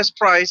lot less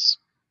price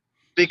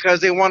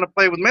because they want to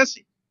play with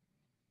Messi.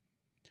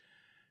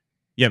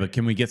 Yeah, but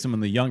can we get some of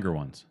the younger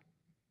ones?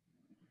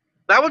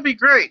 That would be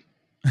great.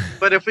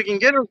 But if we can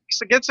get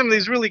some of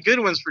these really good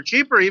ones for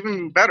cheaper,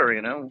 even better,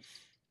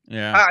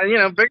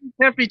 Yeah. Beggars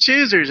can't be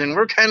choosers, and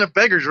we're kind of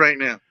beggars right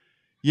now.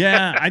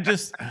 Yeah,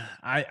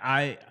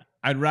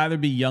 I'd rather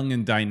be young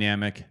and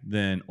dynamic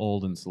than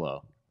old and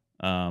slow.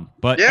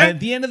 But at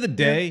the end of the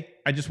day,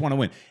 I just want to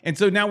win. And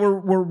so now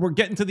we're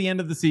getting to the end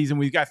of the season.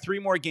 We've got 3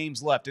 more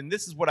games left, and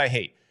this is what I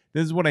hate.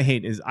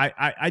 Is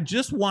I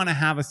just want to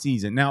have a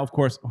season. Now, of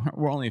course,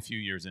 we're only a few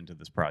years into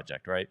this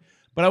project, right?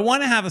 But I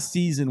want to have a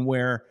season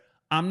where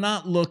I'm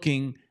not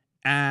looking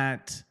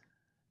at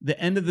the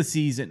end of the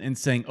season and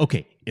saying,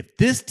 okay, if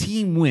this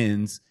team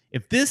wins,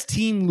 if this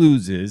team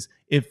loses,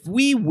 if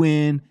we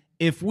win,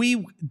 if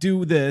we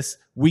do this,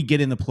 we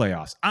get in the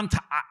playoffs.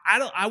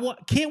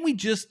 Can't we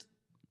just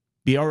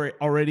be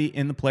already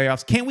in the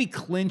playoffs? Can't we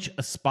clinch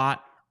a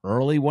spot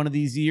early one of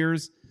these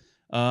years?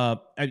 That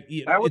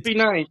would be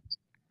nice.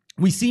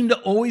 We seem to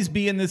always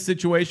be in this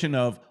situation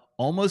of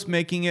almost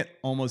making it,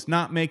 almost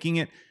not making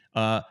it.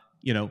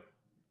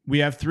 We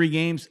have 3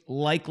 games,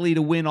 likely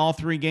to win all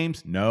 3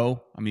 games.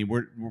 No, I mean,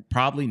 we're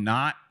probably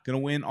not going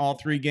to win all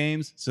 3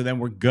 games. So then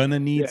we're going to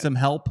need some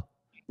help.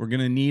 We're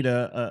going to need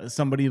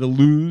somebody to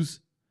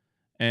lose.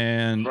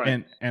 And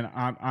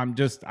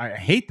I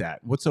hate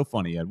that. What's so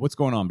funny, Ed? What's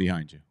going on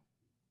behind you?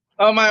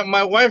 Oh,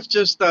 my wife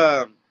just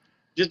so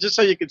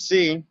you could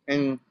see,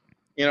 and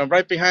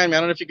right behind me. I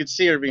don't know if you could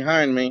see her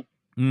behind me.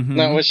 Mm-hmm.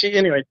 No, well,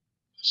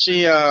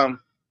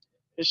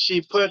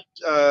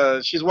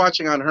 she's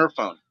watching on her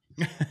phone.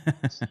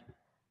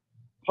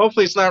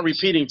 Hopefully it's not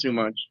repeating too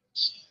much.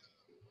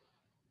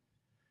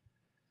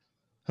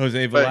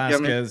 Jose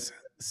Velasquez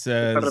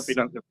says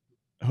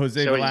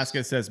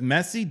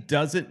Messi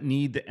doesn't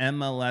need the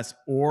MLS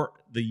or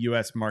the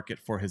US market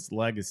for his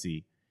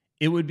legacy.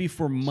 It would be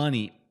for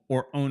money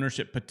or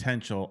ownership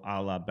potential,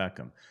 a la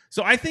Beckham.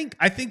 So I think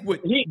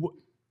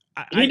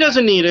he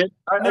doesn't need it.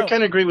 I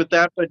kind of agree with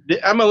that, but the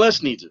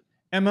MLS needs it.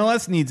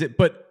 MLS needs it,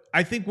 but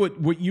I think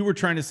what you were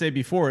trying to say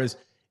before is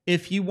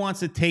if he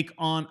wants to take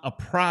on a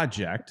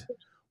project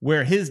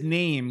where his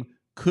name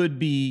could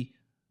be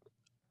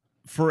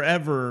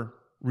forever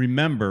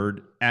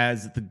remembered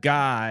as the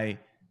guy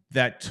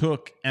that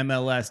took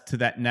MLS to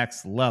that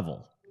next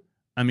level.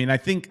 I mean, I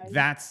think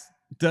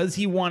does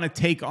he want to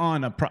take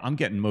on I'm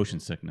getting motion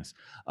sickness.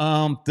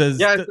 My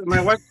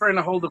wife's trying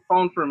to hold the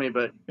phone for me,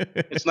 but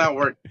it's not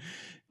working.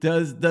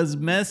 Does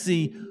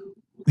Messi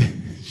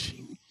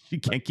she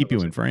can't keep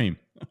you in frame.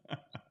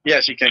 Yeah,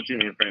 she can't keep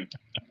me in frame.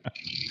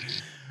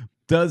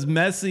 Does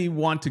Messi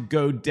want to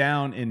go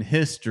down in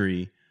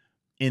history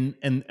in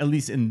at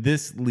least in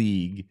this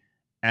league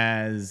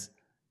as,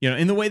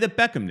 in the way that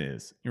Beckham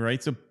is,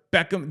 right? So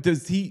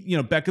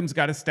Beckham's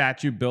got a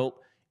statue built.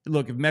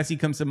 Look, if Messi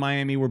comes to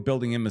Miami, we're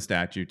building him a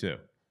statue too.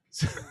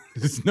 So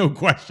there's no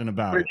question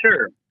about it. For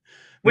sure.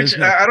 Which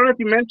I don't know if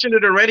you mentioned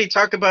it already.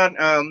 Talk about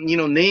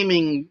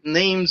naming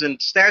names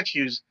and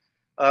statues.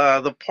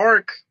 The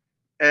park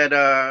at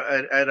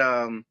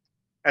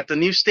the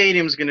new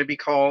stadium is going to be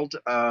called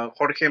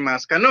Jorge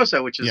Mas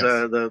Canosa, which is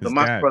the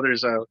Mas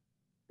brothers,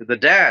 the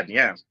dad.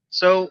 Yeah.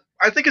 So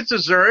I think it's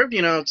deserved.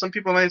 Some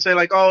people might say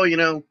like, oh,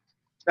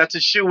 that's a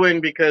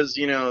shoo-in because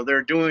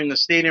they're doing the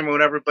stadium or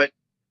whatever. But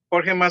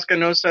Jorge Mas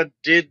Canosa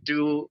did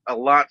do a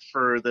lot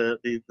for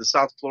the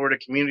South Florida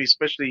community,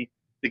 especially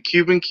the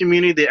Cuban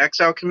community, the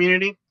exile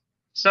community.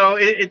 So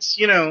I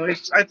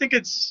think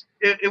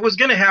it was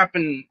going to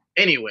happen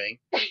anyway.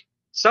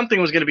 Something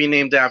was going to be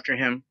named after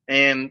him,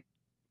 and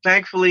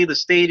thankfully the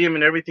stadium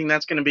and everything,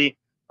 that's going to be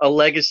a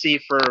legacy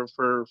for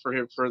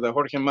the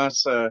Jorge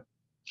Mas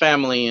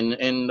family,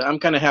 and I'm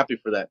kind of happy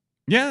for that.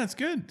 Yeah, that's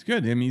good. It's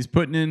good. I mean, he's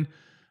putting in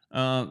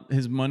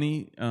his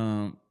money.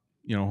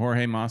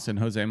 Jorge Mas and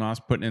Jose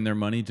Mas putting in their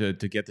money to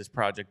get this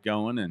project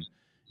going,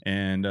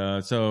 and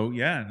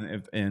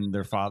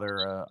their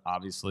father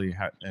obviously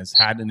has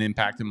had an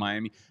impact in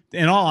Miami.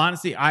 In all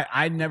honesty,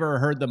 I'd never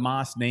heard the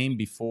Mas name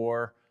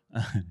before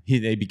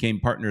they became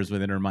partners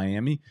with Inter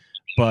Miami,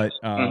 but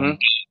then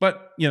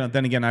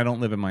again, I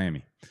don't live in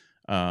Miami,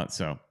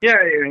 so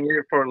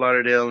you're Fort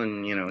Lauderdale,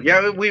 and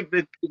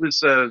it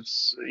was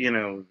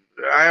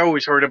I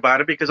always heard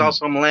about it because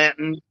also I'm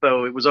Latin,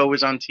 so it was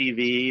always on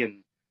TV, and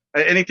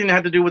anything that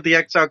had to do with the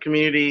exile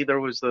community, there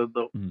was the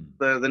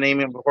name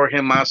of Jorge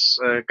Mas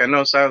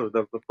Canosa,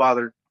 the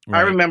father.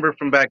 Right. I remember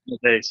from back in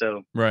the day,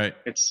 so right.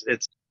 It's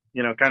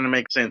kind of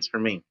makes sense for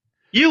me.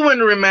 You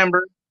wouldn't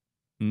remember.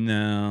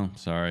 No,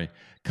 sorry.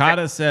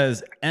 Kata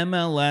says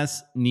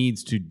MLS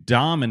needs to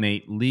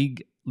dominate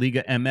Liga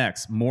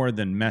MX more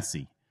than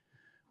Messi.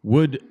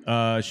 Would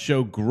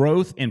show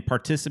growth in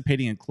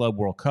participating in Club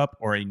World Cup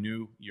or a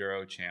new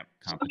Euro champ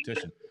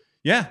competition.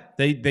 Yeah,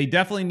 they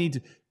definitely need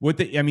to.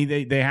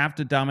 They have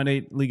to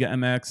dominate Liga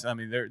MX. I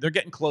mean, they're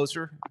getting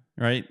closer,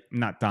 right?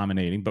 Not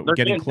dominating, but They're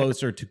getting getting-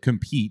 closer to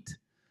compete.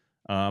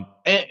 And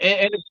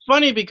it's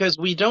funny because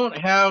we don't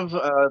have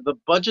the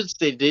budgets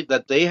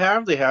that they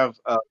have. They have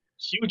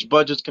huge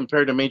budgets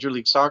compared to Major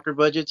League Soccer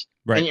budgets,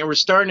 Right. and yet we're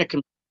starting to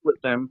compete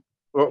with them.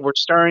 We're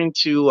starting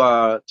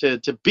to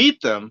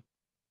beat them.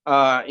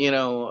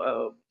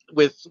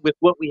 With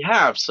what we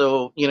have.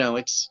 So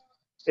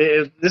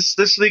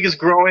this league is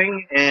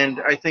growing,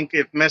 and I think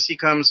if Messi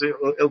comes,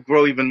 it'll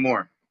grow even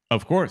more.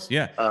 Of course,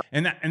 yeah,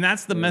 and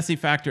that's the Messi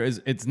factor. Is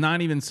it's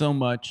not even so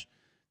much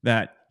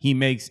that he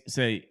makes,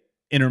 say,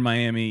 Inter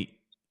Miami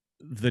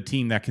the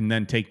team that can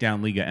then take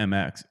down Liga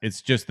MX.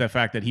 It's just the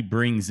fact that he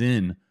brings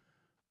in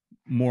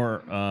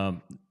more,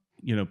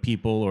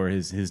 people, or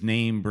his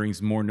name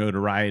brings more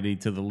notoriety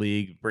to the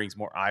league, brings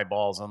more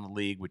eyeballs on the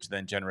league, which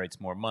then generates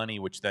more money,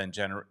 which then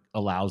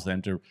allows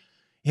them to,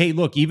 hey,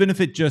 look, even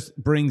if it just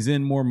brings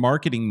in more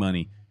marketing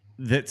money,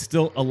 that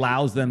still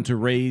allows them to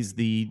raise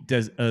the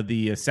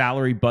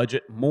salary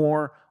budget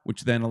more,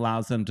 which then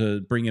allows them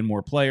to bring in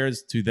more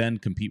players to then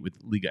compete with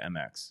Liga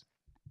MX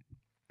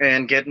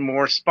and get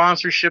more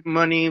sponsorship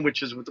money,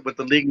 which is what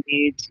the league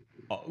needs.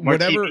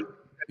 Whatever,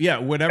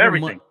 TV. Whatever.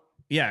 Everything.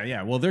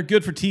 Yeah. Well, they're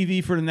good for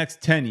TV for the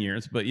next 10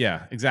 years, but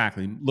yeah,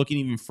 exactly. Looking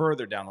even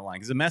further down the line,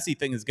 because the Messi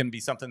thing is going to be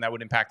something that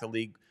would impact the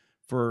league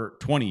for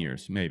 20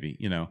 years, maybe.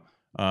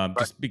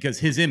 Just because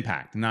his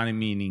impact, not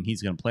meaning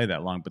he's going to play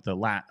that long, but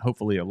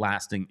hopefully a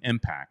lasting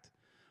impact.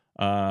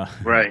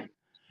 Right.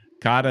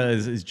 Kata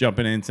is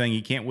jumping in saying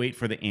he can't wait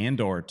for the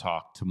Andor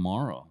talk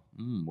tomorrow.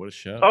 What a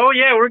show! Oh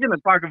yeah, we're going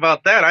to talk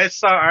about that. I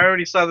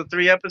already saw the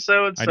 3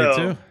 episodes. I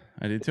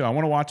did too. I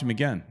want to watch them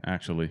again,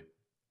 actually.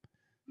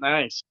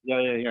 Nice.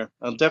 Yeah.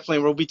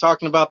 We'll be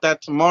talking about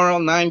that tomorrow,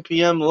 9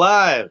 p.m.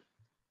 live.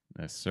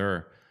 Yes,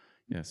 sir.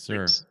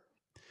 Thanks.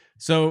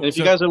 So, and if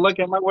you guys are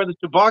lucky, I might wear the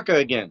Chewbacca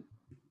again.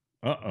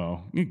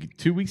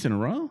 2 weeks in a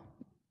row?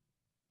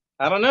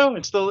 I don't know.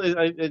 It's still.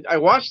 I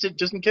watched it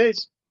just in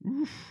case.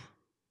 Oof.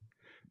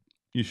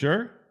 You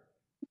sure?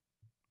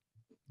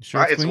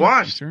 Sure it's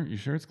washed. You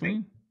sure it's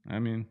clean? I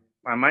mean,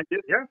 I might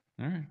do. Yeah.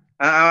 All right.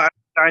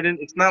 I didn't.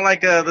 It's not like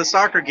the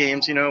soccer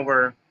games,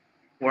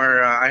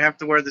 where I have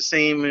to wear the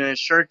same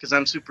shirt because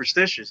I'm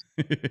superstitious.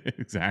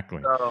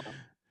 Exactly. So,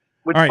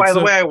 by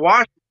the way, I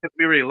watched it because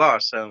we already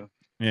lost. So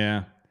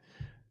yeah.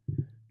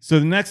 So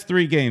the next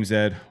 3 games,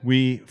 Ed.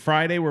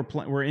 Friday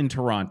we're in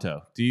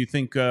Toronto. Do you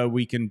think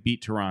we can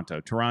beat Toronto?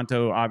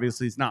 Toronto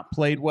obviously has not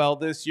played well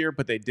this year,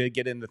 but they did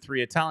get in the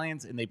 3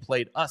 Italians, and they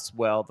played us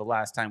well the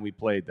last time we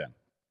played them.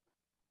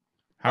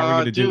 How are we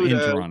going to do in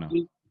Toronto?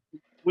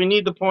 We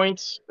need the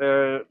points.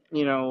 It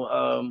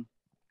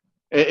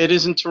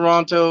is in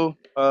Toronto.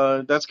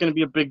 That's going to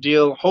be a big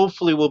deal.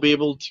 Hopefully, we'll be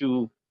able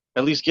to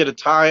at least get a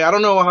tie. I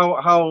don't know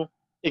how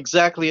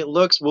exactly it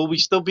looks. Will we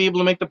still be able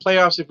to make the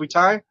playoffs if we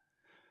tie?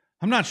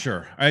 I'm not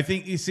sure. I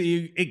think, you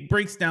see, it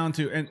breaks down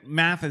to, and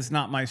math is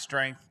not my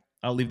strength.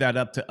 I'll leave that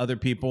up to other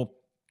people,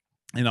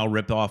 and I'll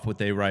rip off what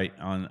they write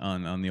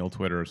on the old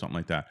Twitter or something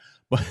like that.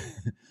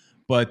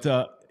 But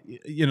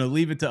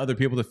leave it to other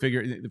people to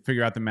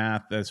figure out the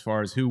math as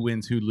far as who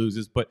wins, who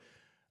loses. But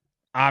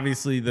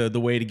obviously, the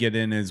way to get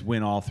in is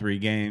win all 3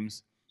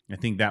 games. I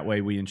think that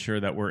way we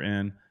ensure that we're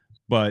in.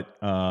 But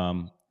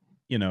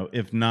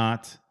if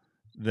not,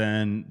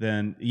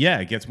 then yeah,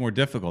 it gets more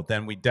difficult.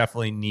 Then we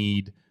definitely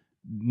need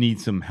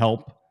some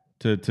help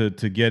to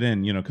get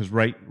in. Because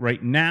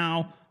right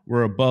now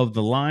we're above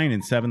the line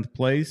in 7th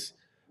place,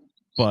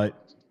 but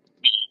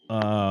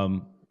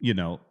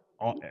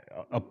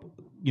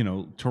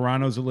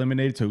Toronto's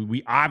eliminated, so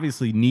we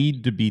obviously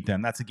need to beat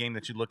them. That's a game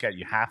that you look at.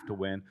 You have to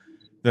win.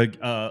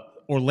 The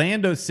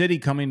Orlando City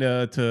coming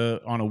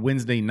to on a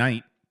Wednesday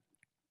night.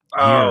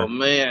 Oh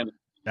man,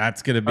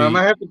 that's gonna be. I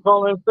might have to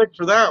call in sick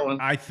for that one.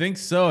 I think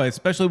so,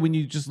 especially when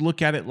you just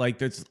look at it like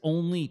there's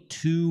only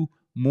 2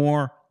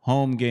 more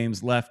home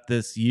games left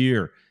this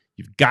year.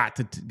 You've got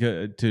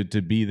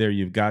to be there.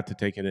 You've got to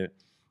take it.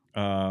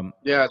 Yeah,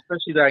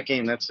 especially that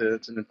game. It's an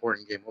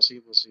important game. We'll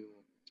see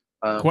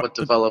what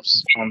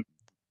develops.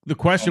 The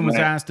question was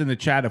asked in the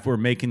chat if we're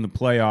making the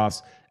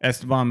playoffs.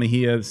 Esteban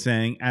Mejia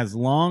saying, as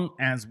long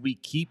as we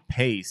keep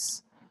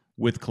pace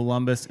with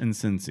Columbus and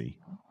Cincy,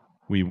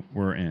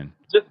 we're in.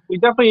 We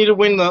definitely need to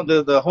win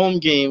the home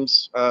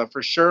games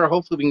for sure.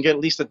 Hopefully, we can get at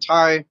least a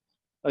tie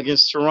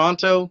against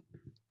Toronto,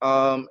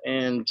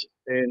 and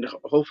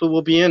hopefully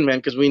we'll be in, man.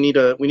 Because we've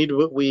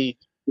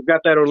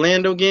got that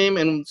Orlando game,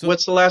 and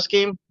what's the last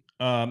game?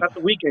 That's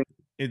the weekend.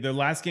 The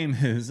last game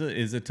is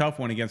a tough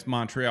one against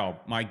Montreal.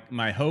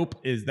 My hope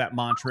is that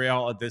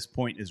Montreal at this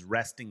point is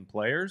resting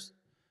players,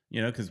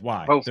 because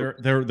why? Hopefully.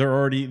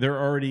 They're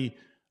already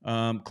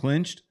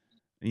clinched,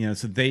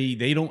 so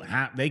they don't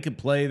have, they could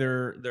play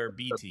their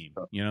B team,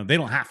 they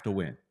don't have to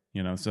win.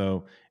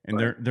 So and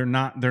they're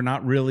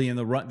not really in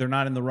the run. They're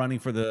not in the running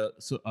for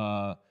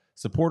the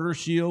supporter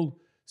shield.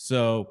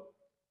 So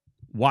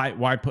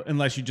why put,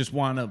 unless you just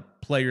want to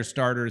play your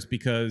starters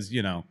because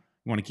you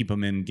want to keep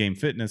them in game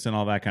fitness and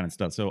all that kind of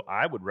stuff. So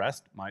I would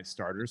rest my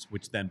starters,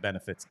 which then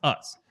benefits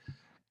us.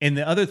 And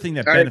the other thing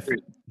that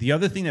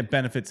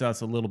benefits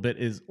us a little bit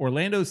is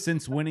Orlando,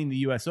 since winning the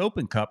U.S.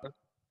 Open Cup,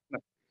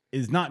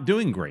 is not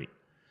doing great.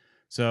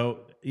 So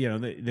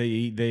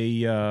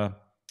they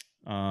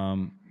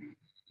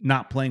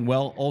not playing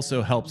well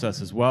also helps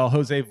us as well.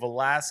 Jose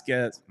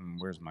Velasquez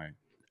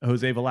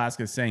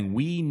saying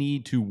we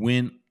need to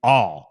win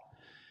all.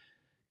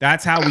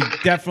 That's how we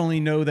definitely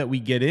know that we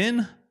get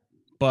in.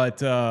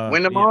 But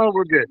win them all,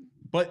 we're good.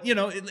 But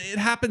it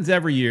happens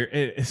every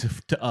year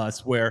to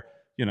us where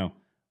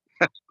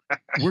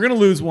we're gonna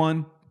lose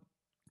one,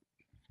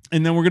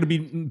 and then we're gonna be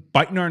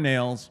biting our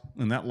nails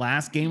in that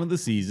last game of the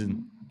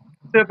season.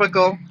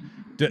 Typical.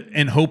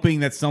 And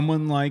hoping that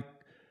someone like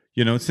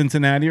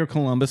Cincinnati or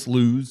Columbus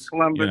lose.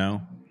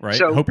 Right?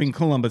 So, hoping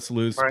Columbus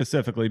lose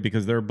specifically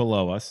because they're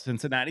below us.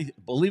 Cincinnati,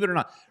 believe it or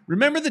not,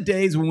 remember the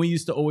days when we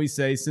used to always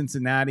say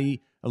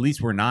Cincinnati, at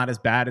least we're not as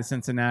bad as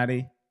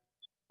Cincinnati.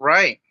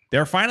 Right.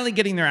 They're finally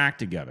getting their act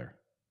together.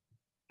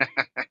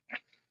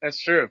 That's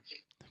true.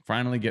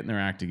 Finally getting their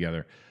act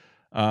together.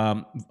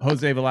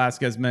 Jose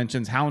Velasquez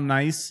mentions how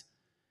nice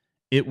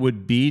it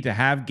would be to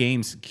have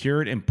games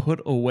secured and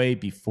put away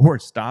before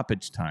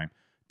stoppage time.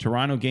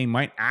 Toronto game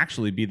might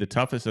actually be the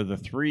toughest of the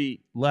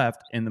three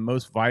left and the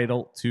most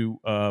vital to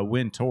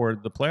win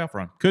toward the playoff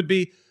run. Could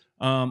be.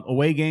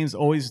 Away games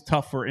always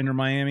tough for Inter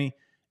Miami,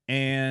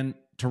 and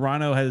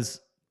Toronto has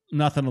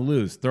nothing to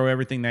lose. Throw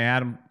everything they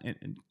had them.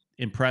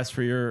 Impress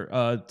for your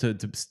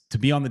to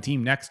be on the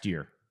team next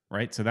year,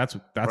 right? So that's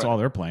all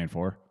they're playing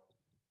for.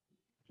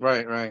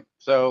 Right.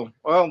 So,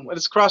 well,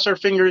 let's cross our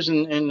fingers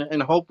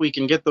and hope we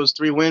can get those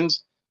 3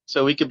 wins,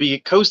 so we could be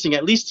coasting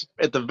at least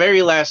at the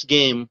very last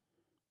game.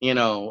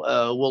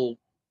 We'll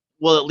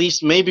at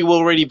least maybe we'll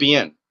already be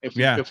in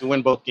if we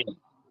win both games.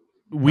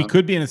 We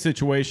could be in a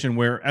situation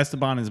where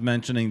Esteban is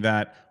mentioning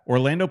that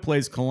Orlando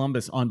plays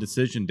Columbus on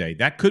decision day.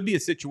 That could be a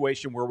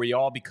situation where we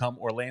all become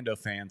Orlando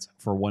fans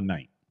for one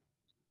night.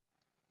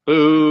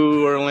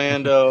 Boo,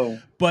 Orlando.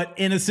 But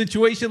in a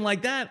situation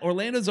like that,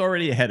 Orlando's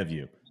already ahead of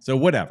you. So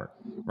whatever,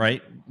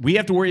 right? We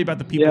have to worry about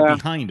the people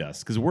behind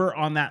us because we're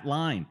on that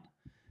line.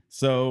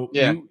 So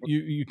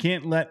you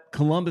can't let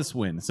Columbus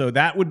win. So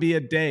that would be a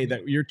day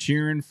that you're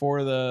cheering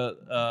for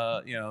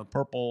the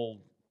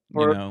purple,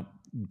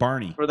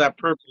 Barney. For that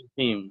purple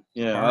team.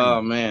 Yeah. Barney.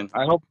 Oh man.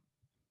 I hope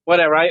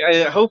whatever.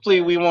 I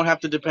hopefully we won't have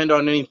to depend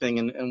on anything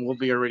and we'll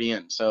be already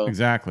in. So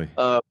exactly.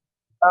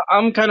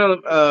 I'm kind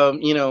of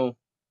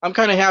I'm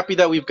kind of happy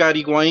that we've got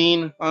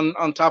Higuain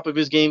on top of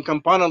his game.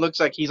 Campana looks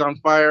like he's on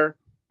fire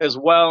as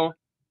well.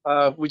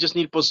 We just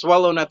need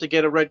Pozuelo not to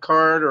get a red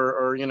card,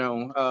 or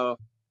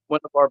one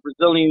of our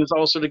Brazilians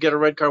also to get a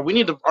red card. We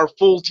need our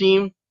full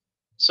team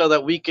so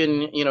that we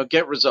can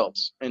get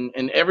results,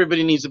 and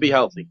everybody needs to be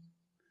healthy.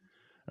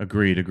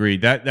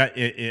 Agreed. That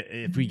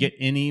if we get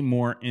any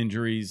more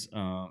injuries,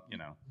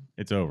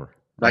 it's over.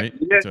 Right?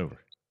 It's over.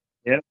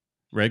 Yeah.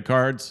 Red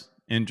cards,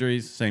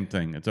 injuries, same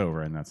thing. It's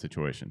over in that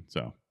situation.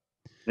 So.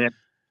 Yeah.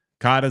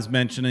 Kata's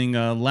mentioning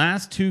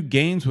last 2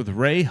 games with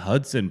Ray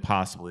Hudson,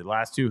 possibly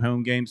last 2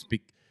 home games,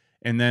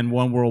 and then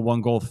 1 world,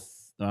 1 goal.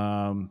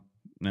 No,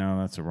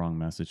 that's a wrong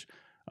message.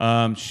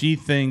 She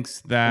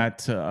thinks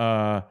that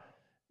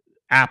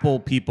Apple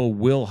people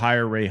will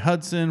hire Ray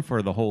Hudson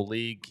for the whole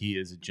league. He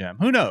is a gem.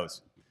 Who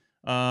knows?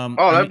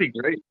 That'd be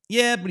great.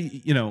 Yeah, but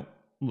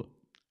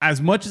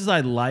as much as I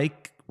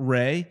like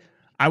Ray,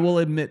 I will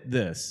admit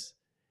this: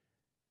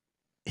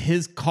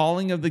 his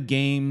calling of the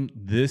game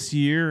this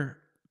year.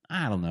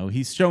 I don't know.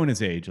 He's showing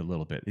his age a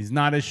little bit. He's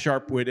not as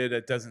sharp-witted.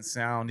 It doesn't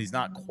sound. He's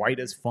not quite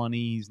as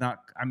funny. He's not.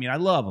 I mean, I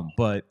love him,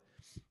 but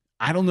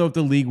I don't know if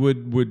the league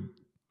would.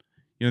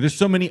 There's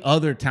so many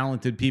other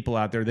talented people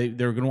out there.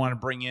 They're going to want to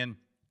bring in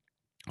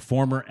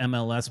former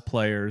MLS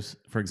players,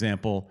 for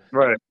example,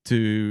 right,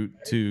 to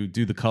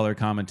do the color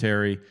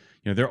commentary.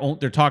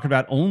 They're talking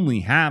about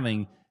only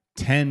having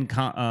 10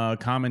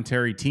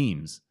 commentary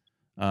teams.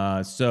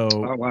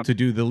 To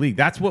do the league.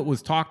 That's what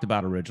was talked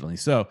about originally.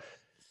 So.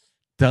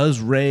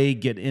 Does Ray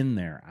get in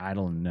there? I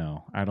don't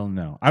know.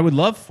 I would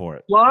love for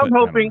it. Well,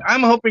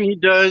 I'm hoping he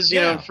does.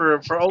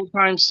 For old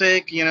time's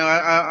sake.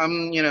 I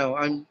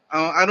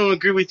don't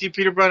agree with you,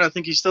 Peter Brown. I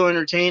think he's still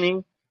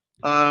entertaining.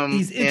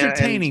 He's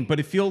entertaining, but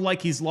it feels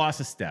like he's lost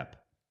a step.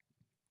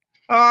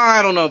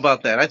 I don't know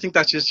about that. I think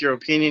that's just your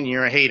opinion.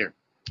 You're a hater.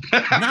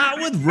 Not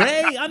with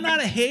Ray. I'm not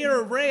a hater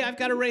of Ray. I've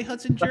got a Ray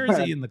Hudson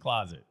jersey in the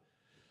closet.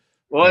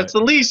 Well, it's the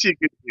least you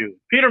could do.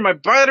 Peter, my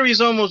battery's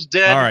almost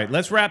dead. All right,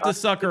 let's wrap this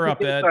sucker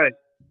up, Ed.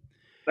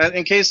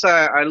 In case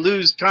I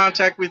lose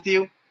contact with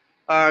you.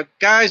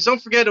 Guys,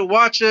 don't forget to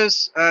watch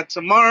us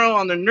tomorrow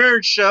on the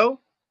Nerd Show.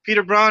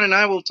 Peter Brown and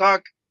I will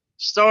talk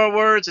Star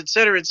Wars,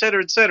 etc.,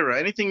 etc., etc.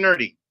 Anything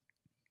nerdy.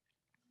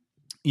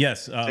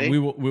 Yes, See? we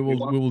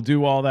will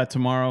do all that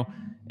tomorrow.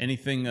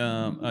 Anything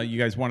you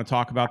guys want to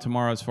talk about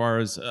tomorrow as far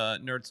as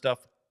nerd stuff?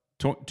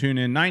 Tune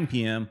in 9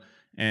 p.m.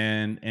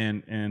 and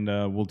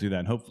we'll do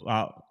that.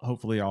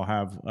 Hopefully, I'll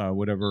have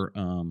whatever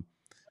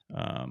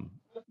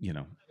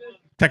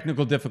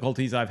technical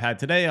difficulties I've had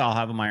today. I'll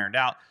have them ironed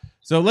out.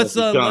 So let's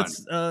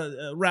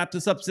wrap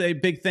this up. Say a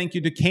big thank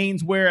you to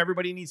Caneswear.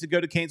 Everybody needs to go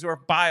to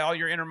Caneswear, buy all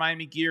your Inter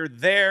Miami gear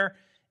there.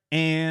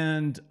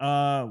 And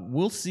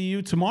we'll see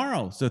you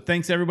tomorrow. So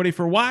thanks everybody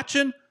for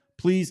watching.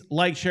 Please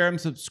like, share, and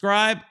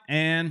subscribe.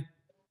 And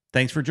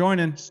thanks for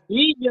joining.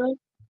 See ya.